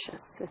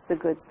precious as the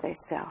goods they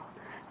sell.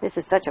 This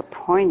is such a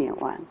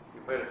poignant one.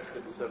 You might have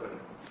skipped 70.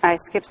 I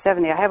skipped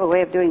 70. I have a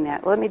way of doing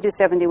that. Well, let me do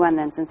 71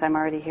 then, since I'm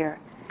already here.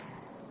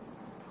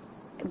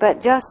 But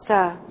just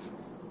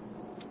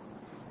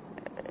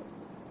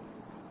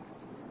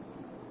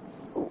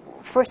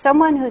for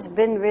someone who is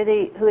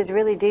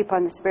really deep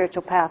on the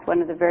spiritual path,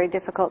 one of the very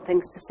difficult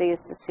things to see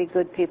is to see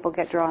good people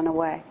get drawn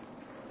away.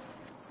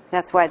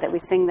 That's why that we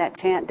sing that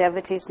chant,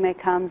 devotees may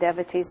come,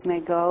 devotees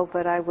may go,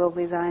 but I will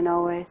be thine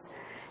always.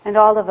 And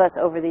all of us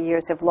over the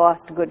years have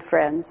lost good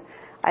friends.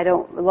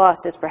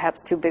 Lost is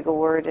perhaps too big a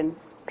word, and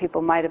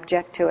people might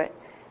object to it.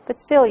 But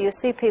still, you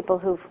see people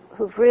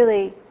who've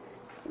really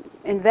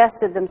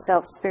invested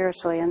themselves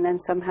spiritually and then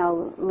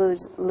somehow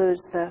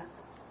lose the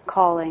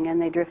calling and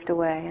they drift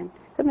away. And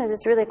sometimes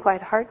it's really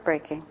quite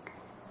heartbreaking.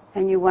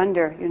 And you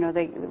wonder,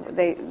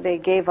 they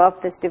gave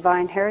up this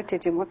divine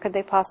heritage, and what could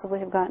they possibly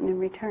have gotten in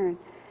return?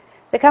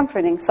 The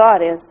comforting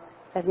thought is,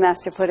 as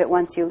Master put it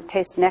once, you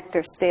taste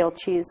nectar, stale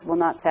cheese will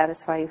not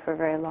satisfy you for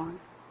very long.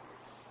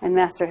 And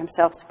Master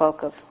himself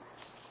spoke of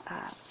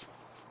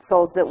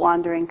souls that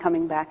wandering,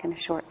 coming back in a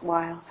short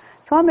while.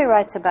 Swami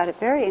writes about it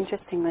very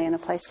interestingly in a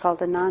place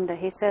called Ananda.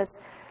 He says,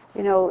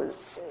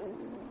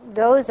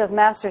 those of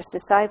Master's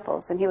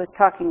disciples, and he was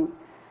talking,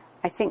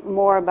 I think,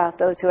 more about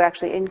those who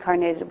actually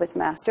incarnated with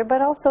Master,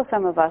 but also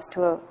some of us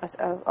to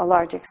a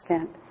large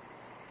extent.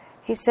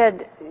 He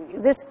said,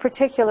 this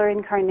particular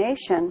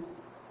incarnation,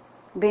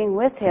 being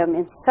with him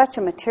in such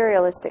a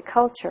materialistic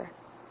culture,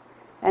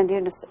 and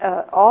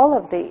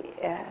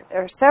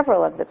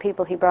several of the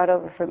people he brought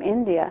over from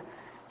India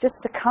just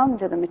succumbed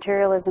to the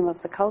materialism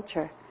of the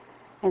culture.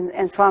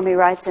 And Swami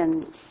writes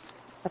in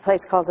a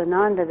place called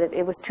Ananda that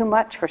it was too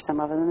much for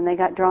some of them, and they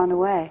got drawn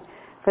away.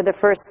 For the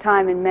first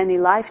time in many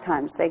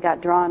lifetimes, they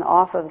got drawn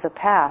off of the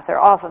path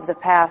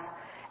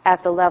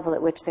at the level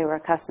at which they were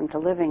accustomed to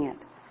living it.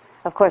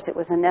 Of course, it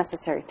was a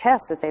necessary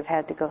test that they've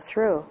had to go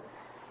through,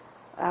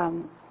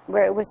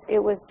 where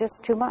it was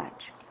just too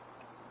much.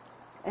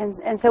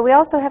 And so we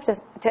also have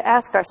to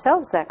ask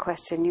ourselves that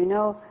question.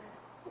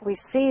 We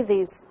see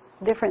these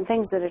different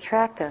things that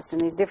attract us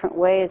and these different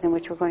ways in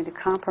which we're going to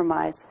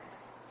compromise.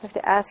 You have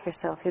to ask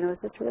yourself,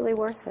 is this really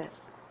worth it?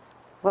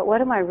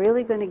 What am I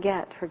really going to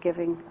get for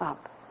giving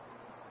up?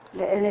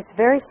 And it's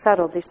very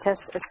subtle. These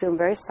tests assume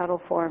very subtle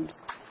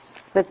forms.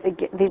 But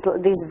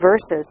these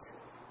verses,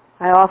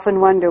 I often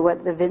wonder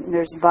what the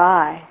vintners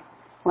buy,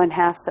 one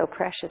half so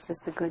precious as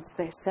the goods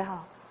they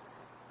sell.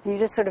 And you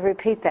just sort of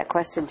repeat that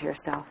question to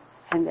yourself.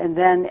 And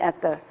then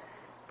at the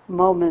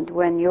moment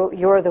when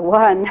you're the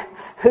one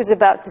who's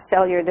about to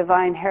sell your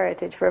divine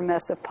heritage for a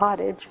mess of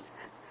pottage,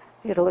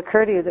 it'll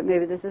occur to you that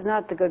maybe this is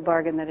not the good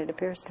bargain that it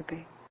appears to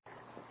be.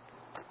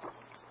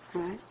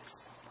 All right?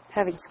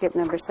 Having skipped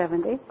number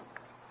 70.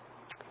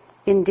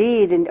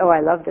 Indeed, I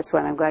love this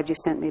one. I'm glad you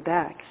sent me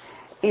back.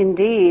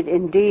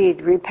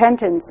 Indeed,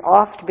 repentance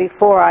oft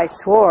before I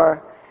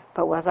swore,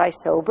 but was I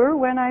sober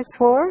when I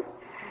swore?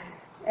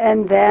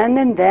 And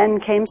then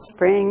came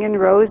spring, and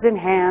rose in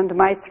hand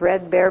my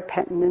threadbare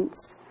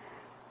penitence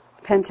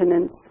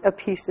a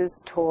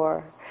pieces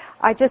tore.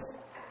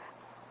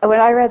 When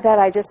I read that,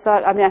 I just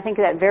thought, I think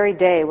of that very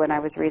day when I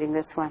was reading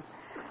this one.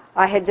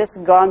 I had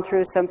just gone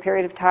through some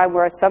period of time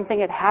where something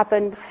had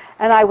happened,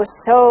 and I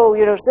was so,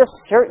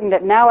 just certain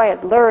that now I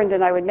had learned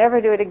and I would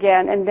never do it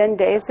again. And then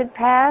days had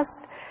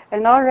passed,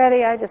 and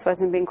already I just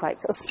wasn't being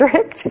quite so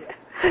strict.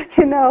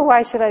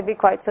 Why should I be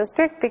quite so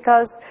strict?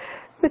 Because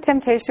the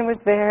temptation was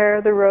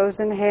there, the rose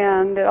in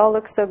hand, it all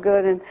looked so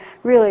good, and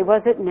really,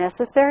 was it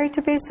necessary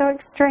to be so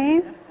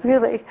extreme?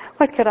 Really,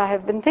 what could I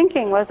have been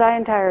thinking? Was I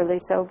entirely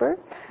sober?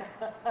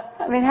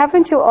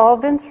 Haven't you all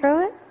been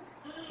through it?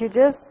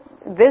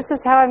 This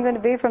is how I'm going to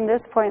be from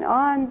this point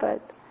on,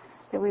 but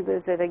then we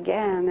lose it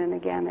again and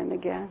again and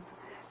again.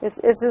 It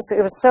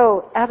was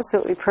so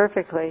absolutely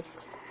perfectly.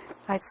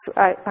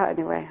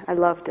 Anyway, I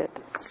loved it.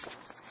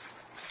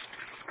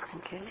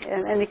 Okay.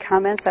 And any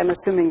comments? I'm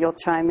assuming you'll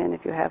chime in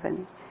if you have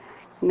any.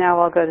 Now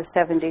I'll go to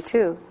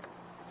 72.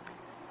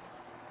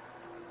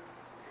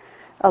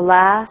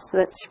 Alas,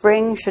 that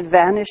spring should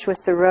vanish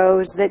with the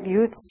rose, that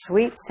youth's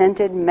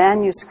sweet-scented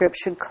manuscript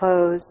should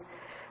close,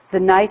 the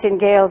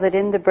nightingale that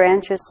in the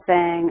branches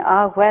sang,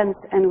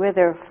 whence and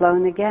whither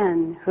flown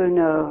again, who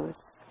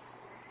knows?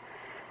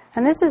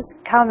 And this is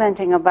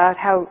commenting about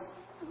how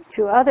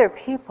to other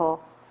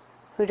people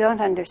who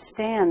don't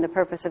understand the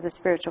purpose of the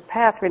spiritual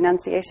path,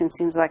 renunciation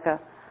seems like a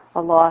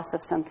loss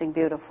of something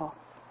beautiful.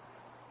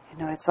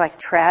 It's like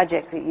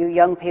tragic that you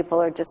young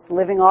people are just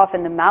living off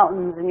in the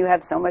mountains and you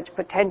have so much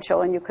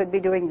potential and you could be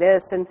doing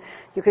this and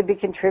you could be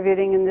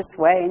contributing in this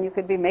way and you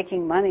could be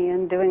making money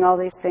and doing all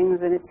these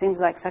things, and it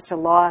seems like such a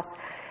loss.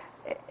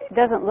 It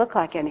doesn't look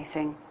like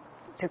anything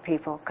to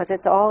people because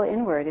it's all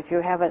inward. If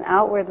you have an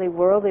outwardly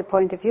worldly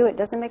point of view, it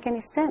doesn't make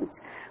any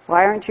sense.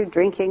 Why aren't you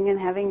drinking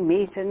and having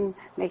meat and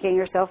making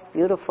yourself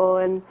beautiful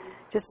and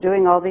just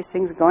doing all these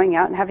things, going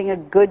out and having a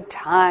good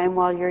time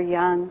while you're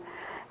young?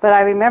 But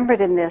I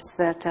remembered in this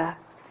that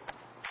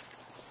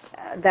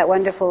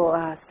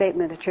wonderful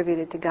statement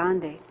attributed to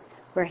Gandhi,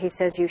 where he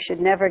says you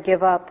should never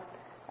give up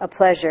a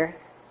pleasure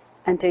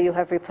until you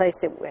have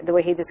replaced it, the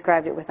way he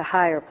described it, with a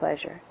higher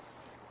pleasure.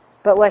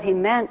 But what he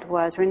meant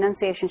was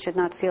renunciation should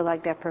not feel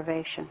like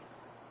deprivation.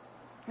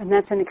 And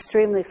that's an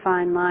extremely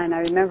fine line. I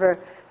remember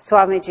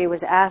Swamiji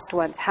was asked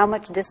once, how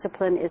much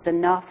discipline is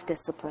enough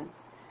discipline?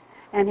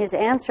 And his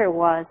answer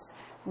was,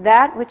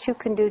 that which you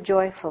can do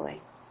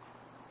joyfully.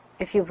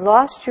 If you've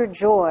lost your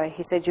joy,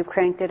 he said, you've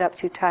cranked it up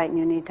too tight and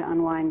you need to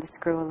unwind the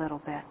screw a little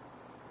bit.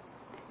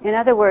 In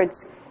other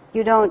words,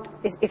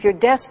 if you're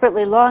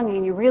desperately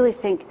longing, you really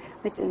think,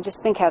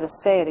 just think how to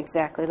say it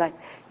exactly,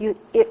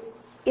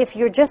 if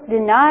you're just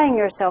denying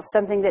yourself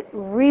something that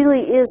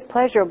really is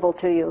pleasurable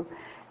to you,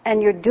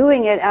 and you're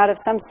doing it out of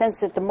some sense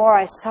that the more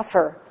I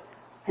suffer,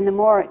 and the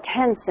more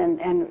tense and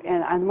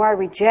the more I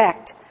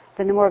reject,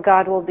 then the more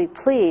God will be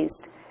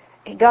pleased.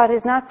 God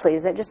is not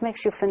pleased. That just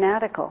makes you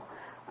fanatical.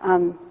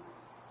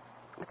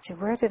 Let's see,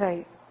 where did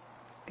I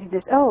read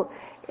this?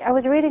 I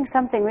was reading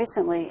something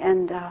recently,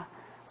 and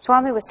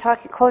Swami was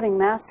quoting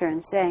Master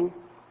and saying,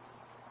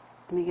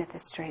 let me get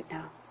this straight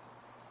now.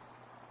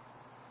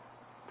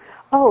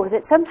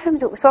 That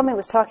sometimes Swami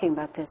was talking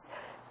about this,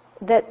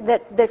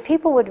 that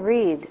people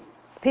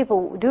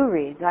do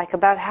read, like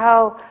about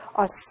how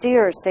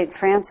austere St.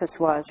 Francis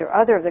was, or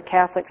other of the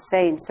Catholic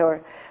saints,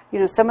 or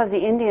some of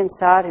the Indian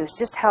sadhus,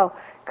 just how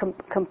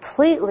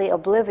completely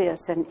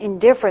oblivious and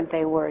indifferent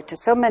they were to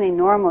so many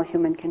normal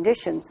human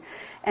conditions.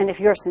 And if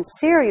you're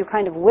sincere, you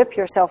kind of whip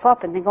yourself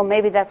up and think,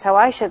 maybe that's how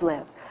I should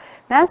live.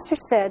 Master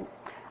said,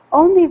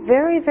 only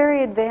very,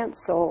 very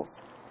advanced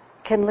souls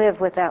can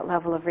live with that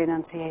level of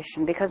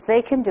renunciation because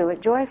they can do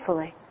it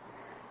joyfully.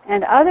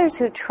 And others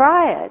who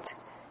try it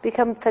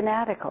become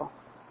fanatical.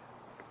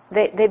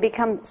 They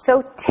become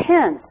so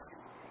tense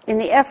in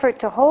the effort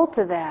to hold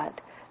to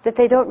that that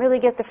they don't really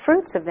get the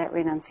fruits of that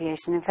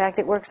renunciation. In fact,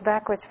 it works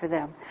backwards for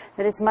them,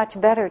 that it's much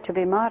better to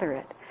be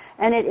moderate.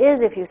 And it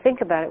is, if you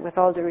think about it with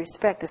all due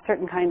respect, a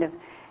certain kind of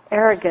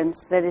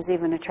arrogance that is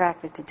even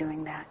attracted to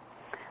doing that.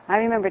 I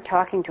remember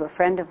talking to a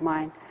friend of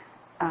mine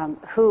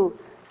who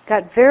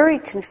got very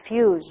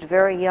confused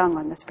very young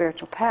on the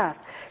spiritual path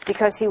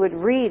because he would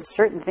read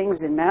certain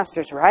things in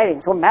Master's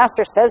writings. Well,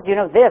 Master says,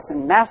 this,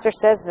 and Master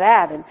says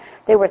that. And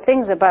they were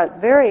things about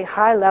very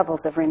high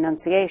levels of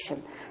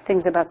renunciation,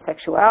 things about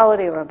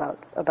sexuality or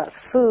about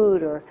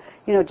food or,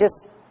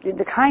 just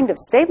the kind of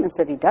statements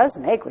that he does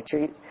make, which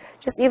are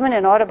just even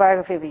in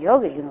Autobiography of a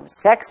Yogi,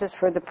 sex is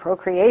for the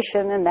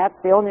procreation and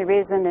that's the only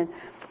reason. And,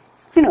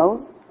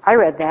 I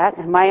read that,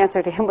 and my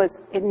answer to him was,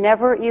 it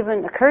never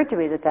even occurred to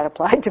me that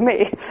applied to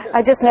me.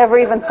 I just never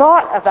even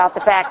thought about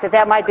the fact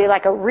that might be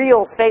like a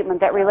real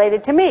statement that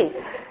related to me.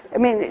 I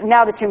mean,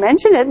 now that you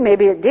mention it,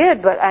 maybe it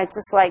did, but it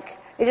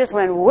just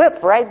went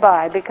whip right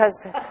by,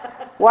 because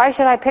why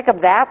should I pick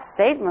up that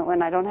statement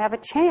when I don't have a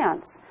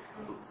chance?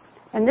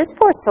 And this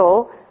poor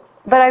soul,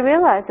 but I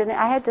realized, and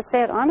I had to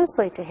say it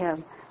honestly to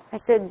him, I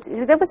said,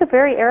 that was a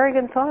very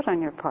arrogant thought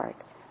on your part.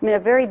 I mean, a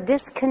very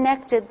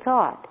disconnected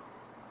thought.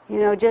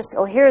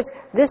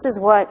 This is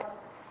what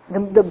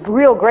the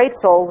real great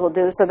souls will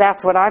do, so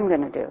that's what I'm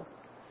going to do.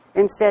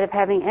 Instead of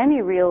having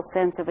any real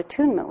sense of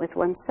attunement with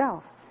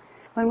oneself.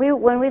 When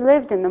we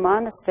lived in the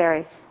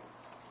monastery,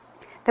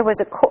 there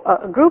was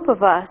a group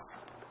of us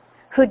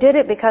who did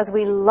it because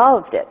we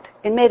loved it.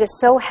 It made us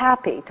so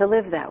happy to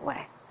live that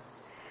way.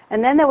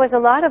 And then there was a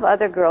lot of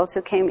other girls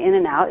who came in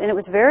and out, and it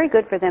was very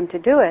good for them to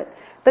do it,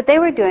 but they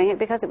were doing it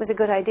because it was a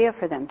good idea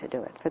for them to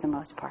do it, for the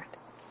most part.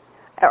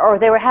 Or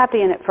they were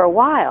happy in it for a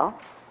while,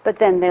 but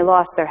then they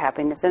lost their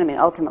happiness in it. I mean,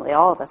 ultimately,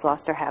 all of us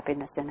lost our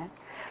happiness in it.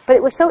 But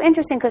it was so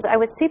interesting because I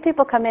would see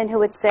people come in who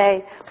would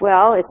say,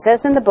 well, it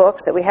says in the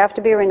books that we have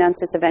to be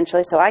renunciates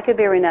eventually, so I could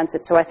be a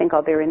renunciate, so I think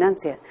I'll be a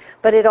renunciate.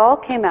 But it all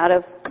came out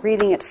of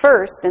reading it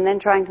first and then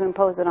trying to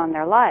impose it on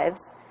their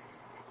lives,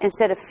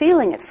 instead of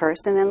feeling it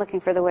first and then looking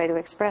for the way to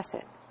express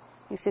it.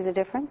 You see the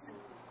difference?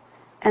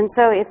 And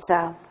so it's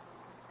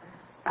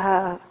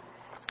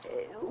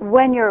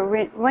when you're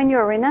a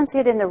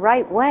renunciate in the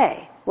right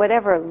way,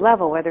 whatever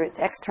level, whether it's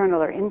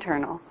external or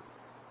internal,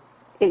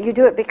 you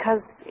do it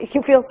because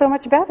you feel so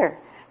much better.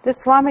 The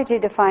Swamiji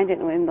defined it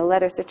in the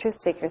Letters to Truth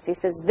Seekers. He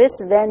says, this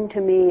then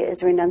to me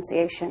is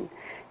renunciation,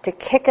 to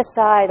kick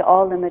aside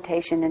all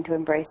limitation and to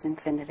embrace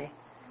infinity.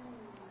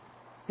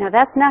 Now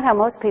that's not how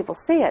most people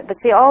see it, but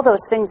see, all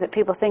those things that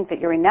people think that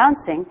you're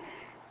renouncing,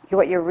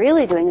 what you're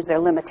really doing is there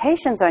are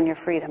limitations on your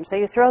freedom, so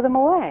you throw them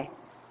away.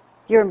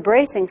 You're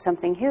embracing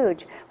something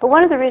huge. But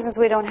one of the reasons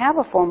we don't have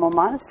a formal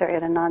monastery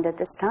at Ananda at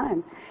this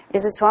time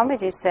is that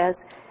Swamiji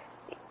says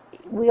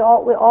we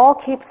all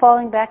keep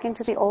falling back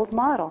into the old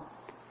model.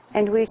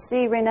 And we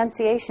see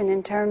renunciation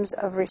in terms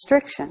of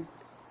restriction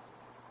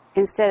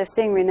instead of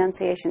seeing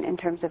renunciation in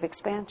terms of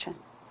expansion.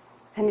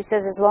 And he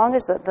says as long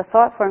as the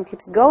thought form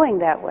keeps going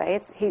that way,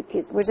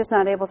 we're just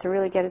not able to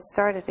really get it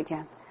started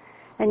again.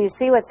 And you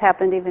see what's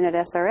happened even at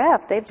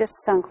SRF. They've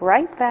just sunk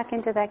right back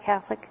into that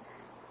Catholic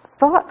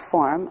thought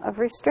form of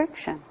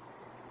restriction.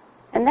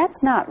 And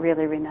that's not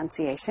really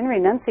renunciation.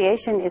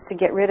 Renunciation is to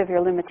get rid of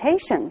your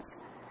limitations,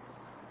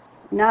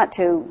 not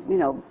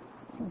to,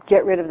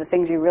 get rid of the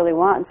things you really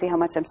want and see how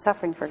much I'm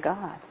suffering for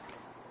God.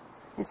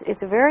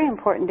 It's a very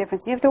important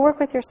difference. You have to work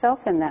with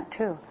yourself in that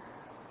too.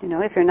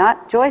 If you're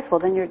not joyful,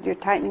 then you're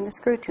tightening the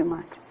screw too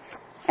much.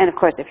 And of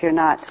course, if you're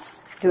not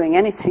doing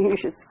anything, you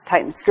should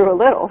tighten the screw a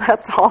little,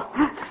 that's all.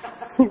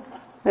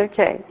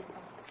 Okay,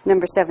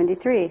 number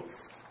 73.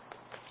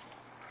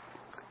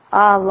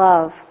 Ah,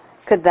 love,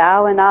 could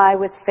thou and I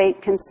with fate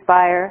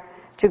conspire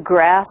to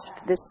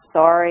grasp this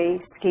sorry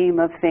scheme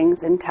of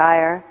things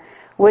entire?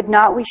 Would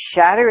not we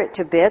shatter it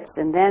to bits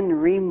and then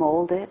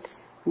remold it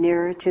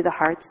nearer to the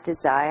heart's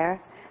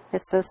desire?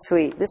 It's so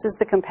sweet. This is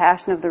the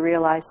compassion of the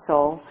realized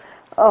soul.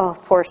 Oh,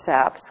 poor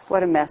saps,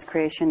 what a mess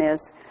creation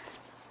is.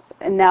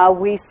 And now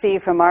we see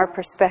from our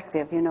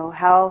perspective,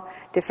 how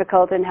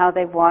difficult and how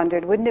they've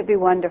wandered. Wouldn't it be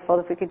wonderful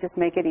if we could just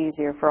make it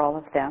easier for all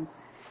of them?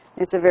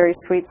 It's a very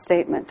sweet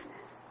statement.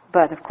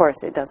 But, of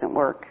course, it doesn't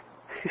work.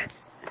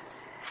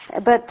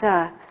 But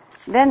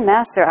then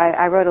Master,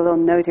 I wrote a little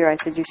note here. I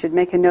said you should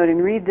make a note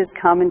and read this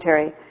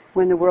commentary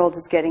when the world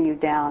is getting you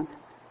down.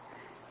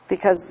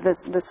 Because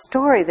the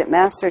story that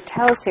Master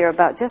tells here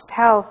about just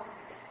how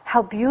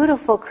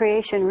beautiful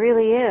creation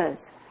really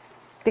is.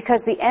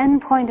 Because the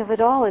end point of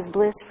it all is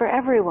bliss for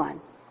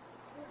everyone.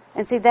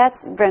 And see,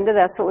 Brenda,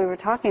 that's what we were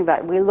talking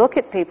about. We look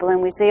at people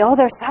and we say, oh,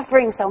 they're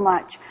suffering so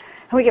much.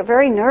 And we get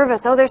very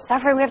nervous. Oh, they're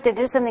suffering. We have to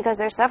do something because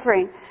they're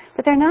suffering.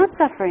 But they're not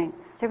suffering.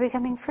 They're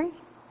becoming free.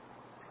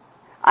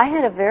 I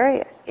had a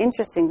very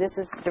interesting, this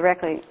is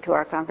directly to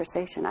our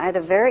conversation, I had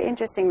a very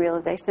interesting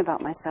realization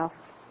about myself.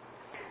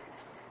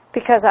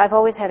 Because I've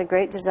always had a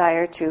great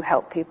desire to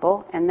help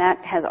people, and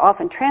that has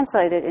often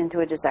translated into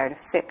a desire to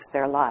fix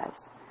their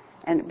lives.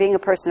 And being a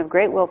person of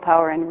great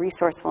willpower and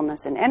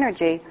resourcefulness and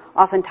energy,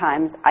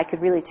 oftentimes I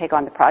could really take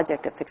on the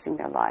project of fixing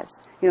their lives.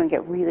 You don't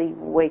get really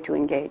way too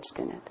engaged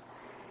in it.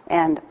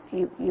 And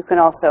you can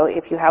also,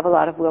 if you have a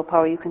lot of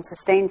willpower, you can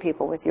sustain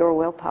people with your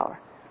willpower.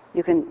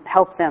 You can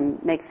help them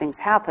make things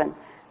happen,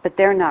 but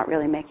they're not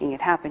really making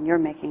it happen. You're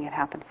making it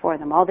happen for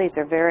them. All these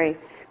are very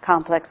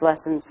complex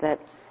lessons that,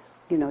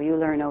 you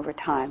learn over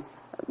time.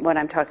 What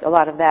I'm talking, a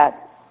lot of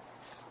that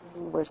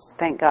was,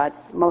 thank God,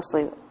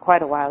 mostly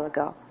quite a while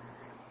ago.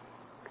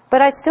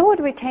 But I still would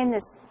retain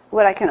this,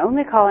 what I can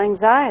only call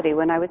anxiety,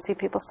 when I would see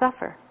people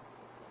suffer.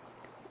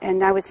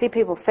 And I would see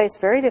people face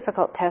very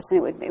difficult tests,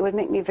 and it would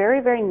make me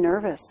very, very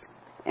nervous.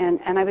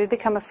 And I would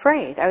become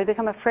afraid. I would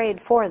become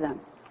afraid for them.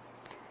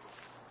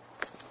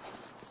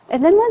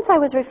 And then once I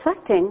was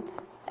reflecting,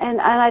 and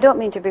I don't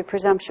mean to be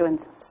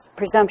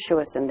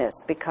presumptuous in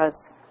this,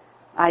 because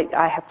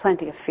I have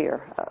plenty of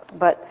fear.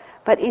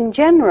 But in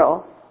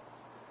general,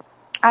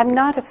 I'm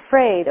not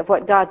afraid of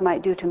what God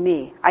might do to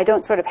me. I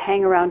don't sort of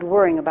hang around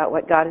worrying about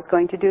what God is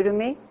going to do to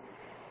me,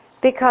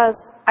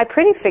 because I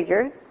pretty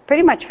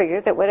much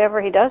figure that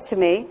whatever He does to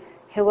me,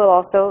 He will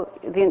also,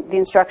 the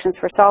instructions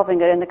for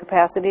solving it and the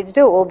capacity to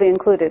do it will be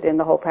included in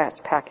the whole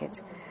package.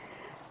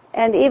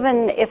 And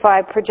even if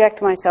I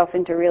project myself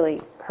into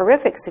really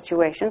horrific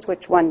situations,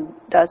 which one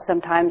does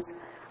sometimes,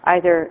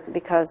 either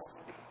because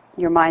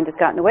your mind has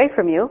gotten away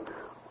from you,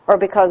 or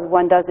because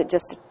one does it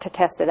just to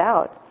test it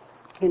out.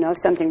 If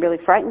something really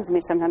frightens me,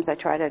 sometimes I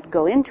try to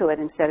go into it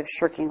instead of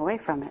shirking away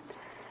from it.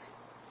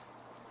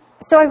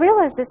 So I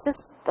realized it's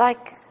just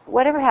like,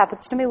 whatever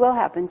happens to me will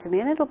happen to me,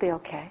 and it'll be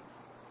okay.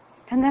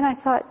 And then I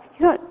thought,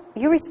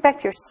 you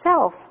respect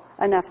yourself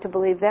enough to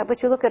believe that,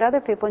 but you look at other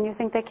people and you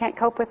think they can't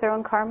cope with their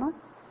own karma?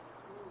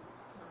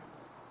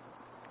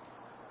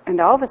 And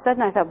all of a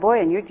sudden I thought, boy,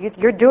 and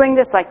you're doing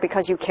this like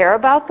because you care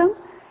about them?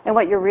 And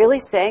what you're really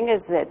saying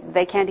is that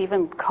they can't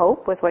even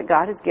cope with what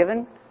God has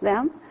given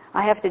them?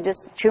 I have to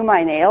just chew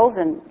my nails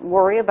and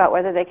worry about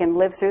whether they can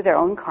live through their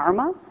own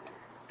karma?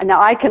 And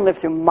now I can live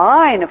through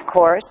mine, of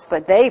course,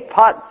 but they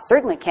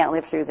certainly can't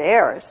live through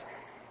theirs.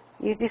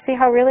 You see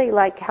how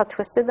how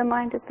twisted the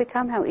mind has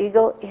become? How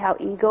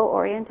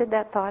ego-oriented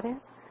that thought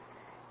is?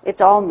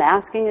 It's all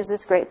masking as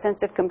this great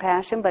sense of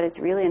compassion, but it's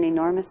really an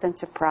enormous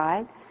sense of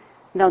pride.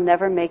 They'll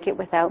never make it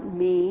without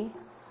me.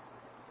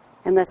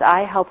 Unless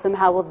I help them,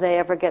 how will they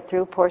ever get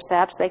through? Poor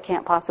saps, they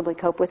can't possibly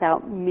cope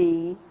without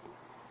me.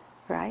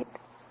 Right?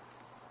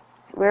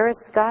 Where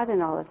is God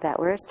in all of that?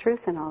 Where is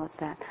truth in all of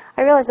that?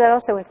 I realized that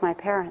also with my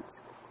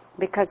parents.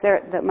 Because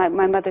my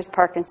mother's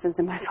Parkinson's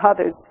and my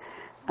father's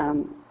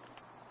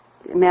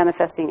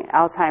manifesting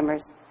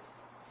Alzheimer's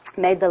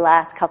made the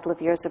last couple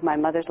of years of my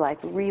mother's life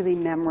really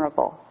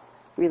memorable.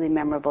 Really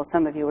memorable.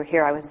 Some of you were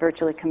here. I was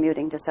virtually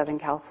commuting to Southern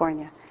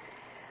California.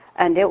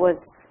 And it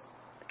was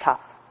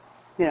tough.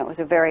 It was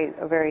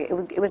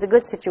it was a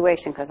good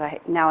situation, because I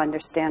now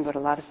understand what a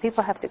lot of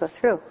people have to go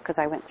through, because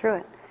I went through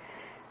it.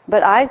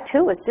 But I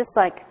too was just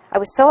like, I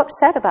was so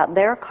upset about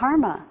their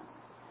karma.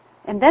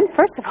 And then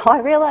first of all, I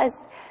realized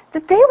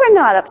that they were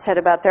not upset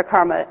about their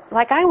karma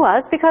like I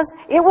was, because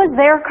it was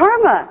their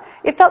karma.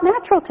 It felt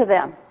natural to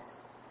them.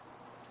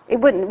 It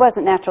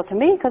wasn't natural to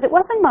me, because it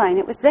wasn't mine,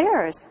 it was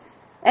theirs.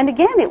 And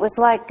again, it was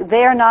like,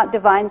 they are not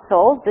divine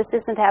souls, this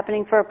isn't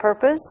happening for a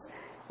purpose.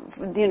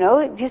 Do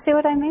you see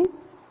what I mean?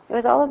 It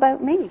was all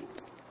about me.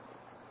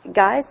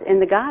 Guys, in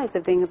the guise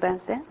of being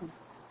about them.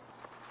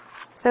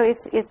 So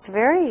it's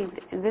very,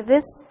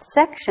 this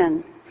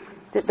section,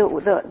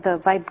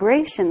 the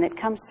vibration that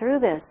comes through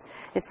this,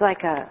 it's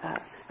like a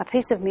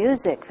piece of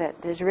music that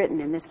is written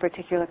in this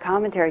particular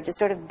commentary, just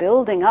sort of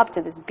building up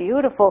to this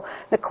beautiful,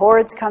 the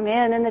chords come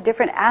in and the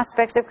different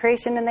aspects of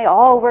creation, and they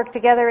all work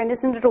together, and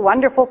isn't it a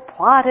wonderful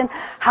plot, and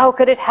how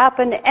could it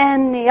happen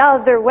any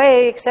other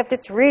way except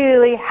it's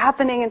really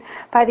happening, and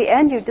by the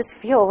end you just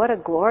feel what a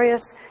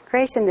glorious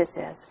creation this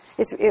is.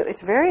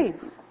 It's very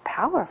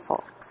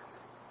powerful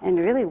and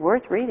really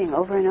worth reading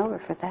over and over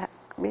for that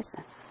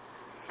reason.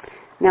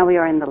 Now we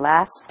are in the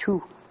last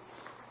two,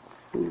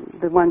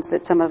 the ones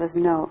that some of us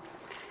know.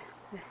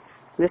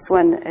 This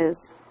one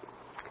is,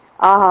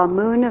 ah,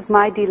 moon of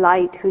my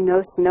delight, who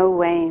knows no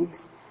wane,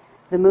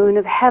 the moon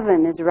of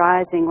heaven is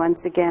rising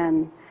once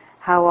again.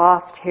 How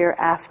oft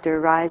hereafter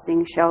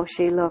rising shall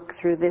she look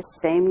through this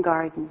same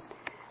garden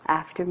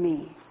after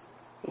me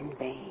in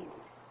vain.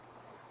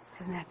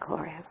 Isn't that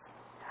glorious?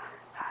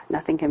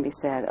 Nothing can be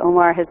said.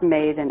 Omar has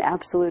made an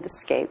absolute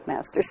escape,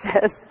 Master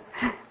says.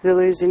 The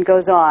illusion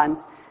goes on.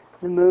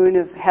 The moon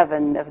of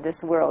heaven of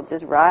this world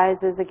just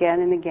rises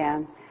again and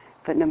again.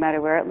 But no matter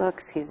where it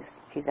looks,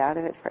 he's out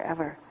of it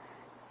forever.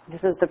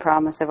 This is the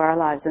promise of our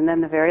lives. And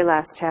then the very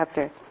last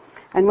chapter.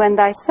 And when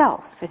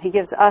thyself, and he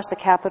gives us a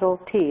capital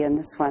T in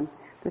this one.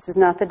 This is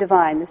not the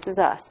divine, this is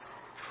us.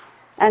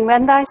 And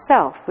when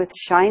thyself with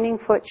shining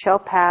foot shall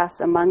pass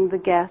among the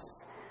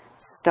guests,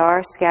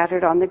 star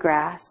scattered on the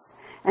grass,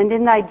 and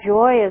in thy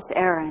joyous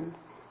errand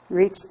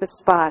reach the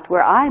spot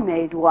where I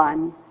made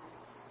one,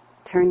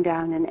 turn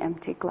down an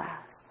empty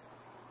glass.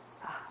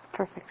 Ah,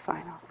 perfect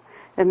final.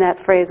 And that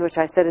phrase which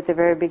I said at the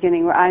very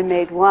beginning, where I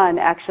made one,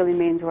 actually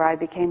means where I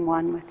became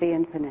one with the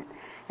infinite.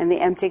 And the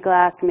empty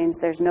glass means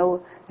there's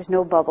no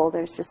bubble,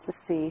 there's just the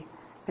sea.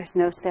 There's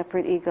no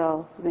separate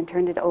ego. We've been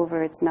turned it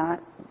over. It's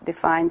not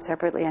defined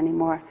separately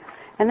anymore.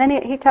 And then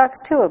he talks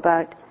too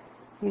about,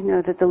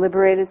 that the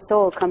liberated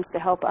soul comes to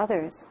help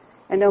others.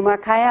 And Omar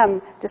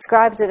Khayyam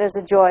describes it as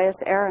a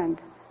joyous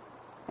errand.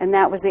 And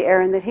that was the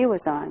errand that he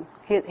was on.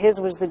 His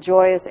was the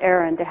joyous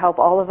errand to help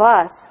all of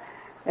us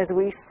as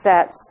we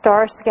sat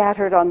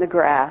star-scattered on the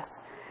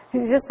grass.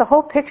 It's just the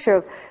whole picture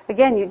of,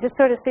 again, you just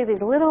sort of see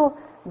these little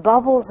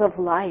bubbles of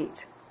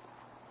light.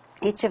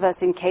 Each of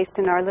us encased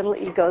in our little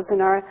egos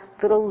and our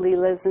little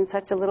leelas and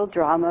such a little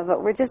drama,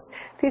 but we're just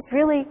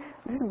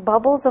these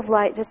bubbles of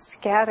light just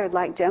scattered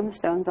like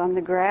gemstones on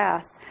the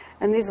grass.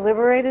 And these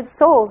liberated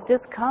souls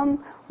just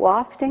come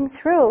wafting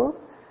through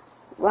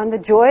on the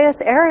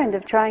joyous errand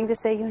of trying to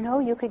say,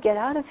 you could get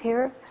out of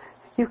here.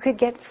 You could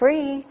get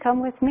free.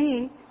 Come with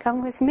me.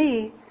 Come with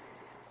me.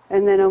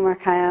 And then Omar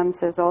Khayyam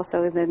says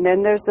also, and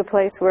then there's the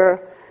place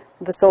where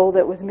the soul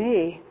that was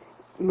me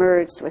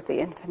merged with the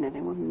infinite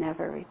and will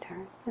never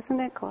return. Isn't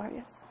it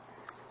glorious?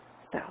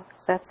 So,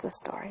 that's the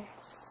story.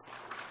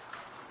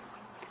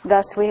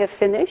 Thus we have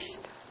finished.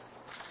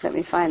 Let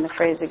me find the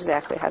phrase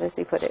exactly. How does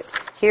he put it?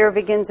 Here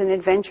begins an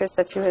adventure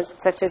such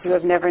as you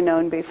have never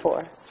known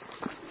before.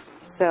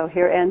 So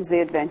here ends the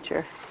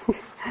adventure.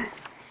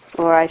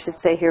 Or I should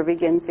say, here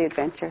begins the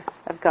adventure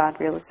of God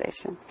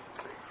realization.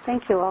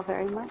 Thank you all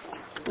very much.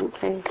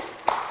 Okay.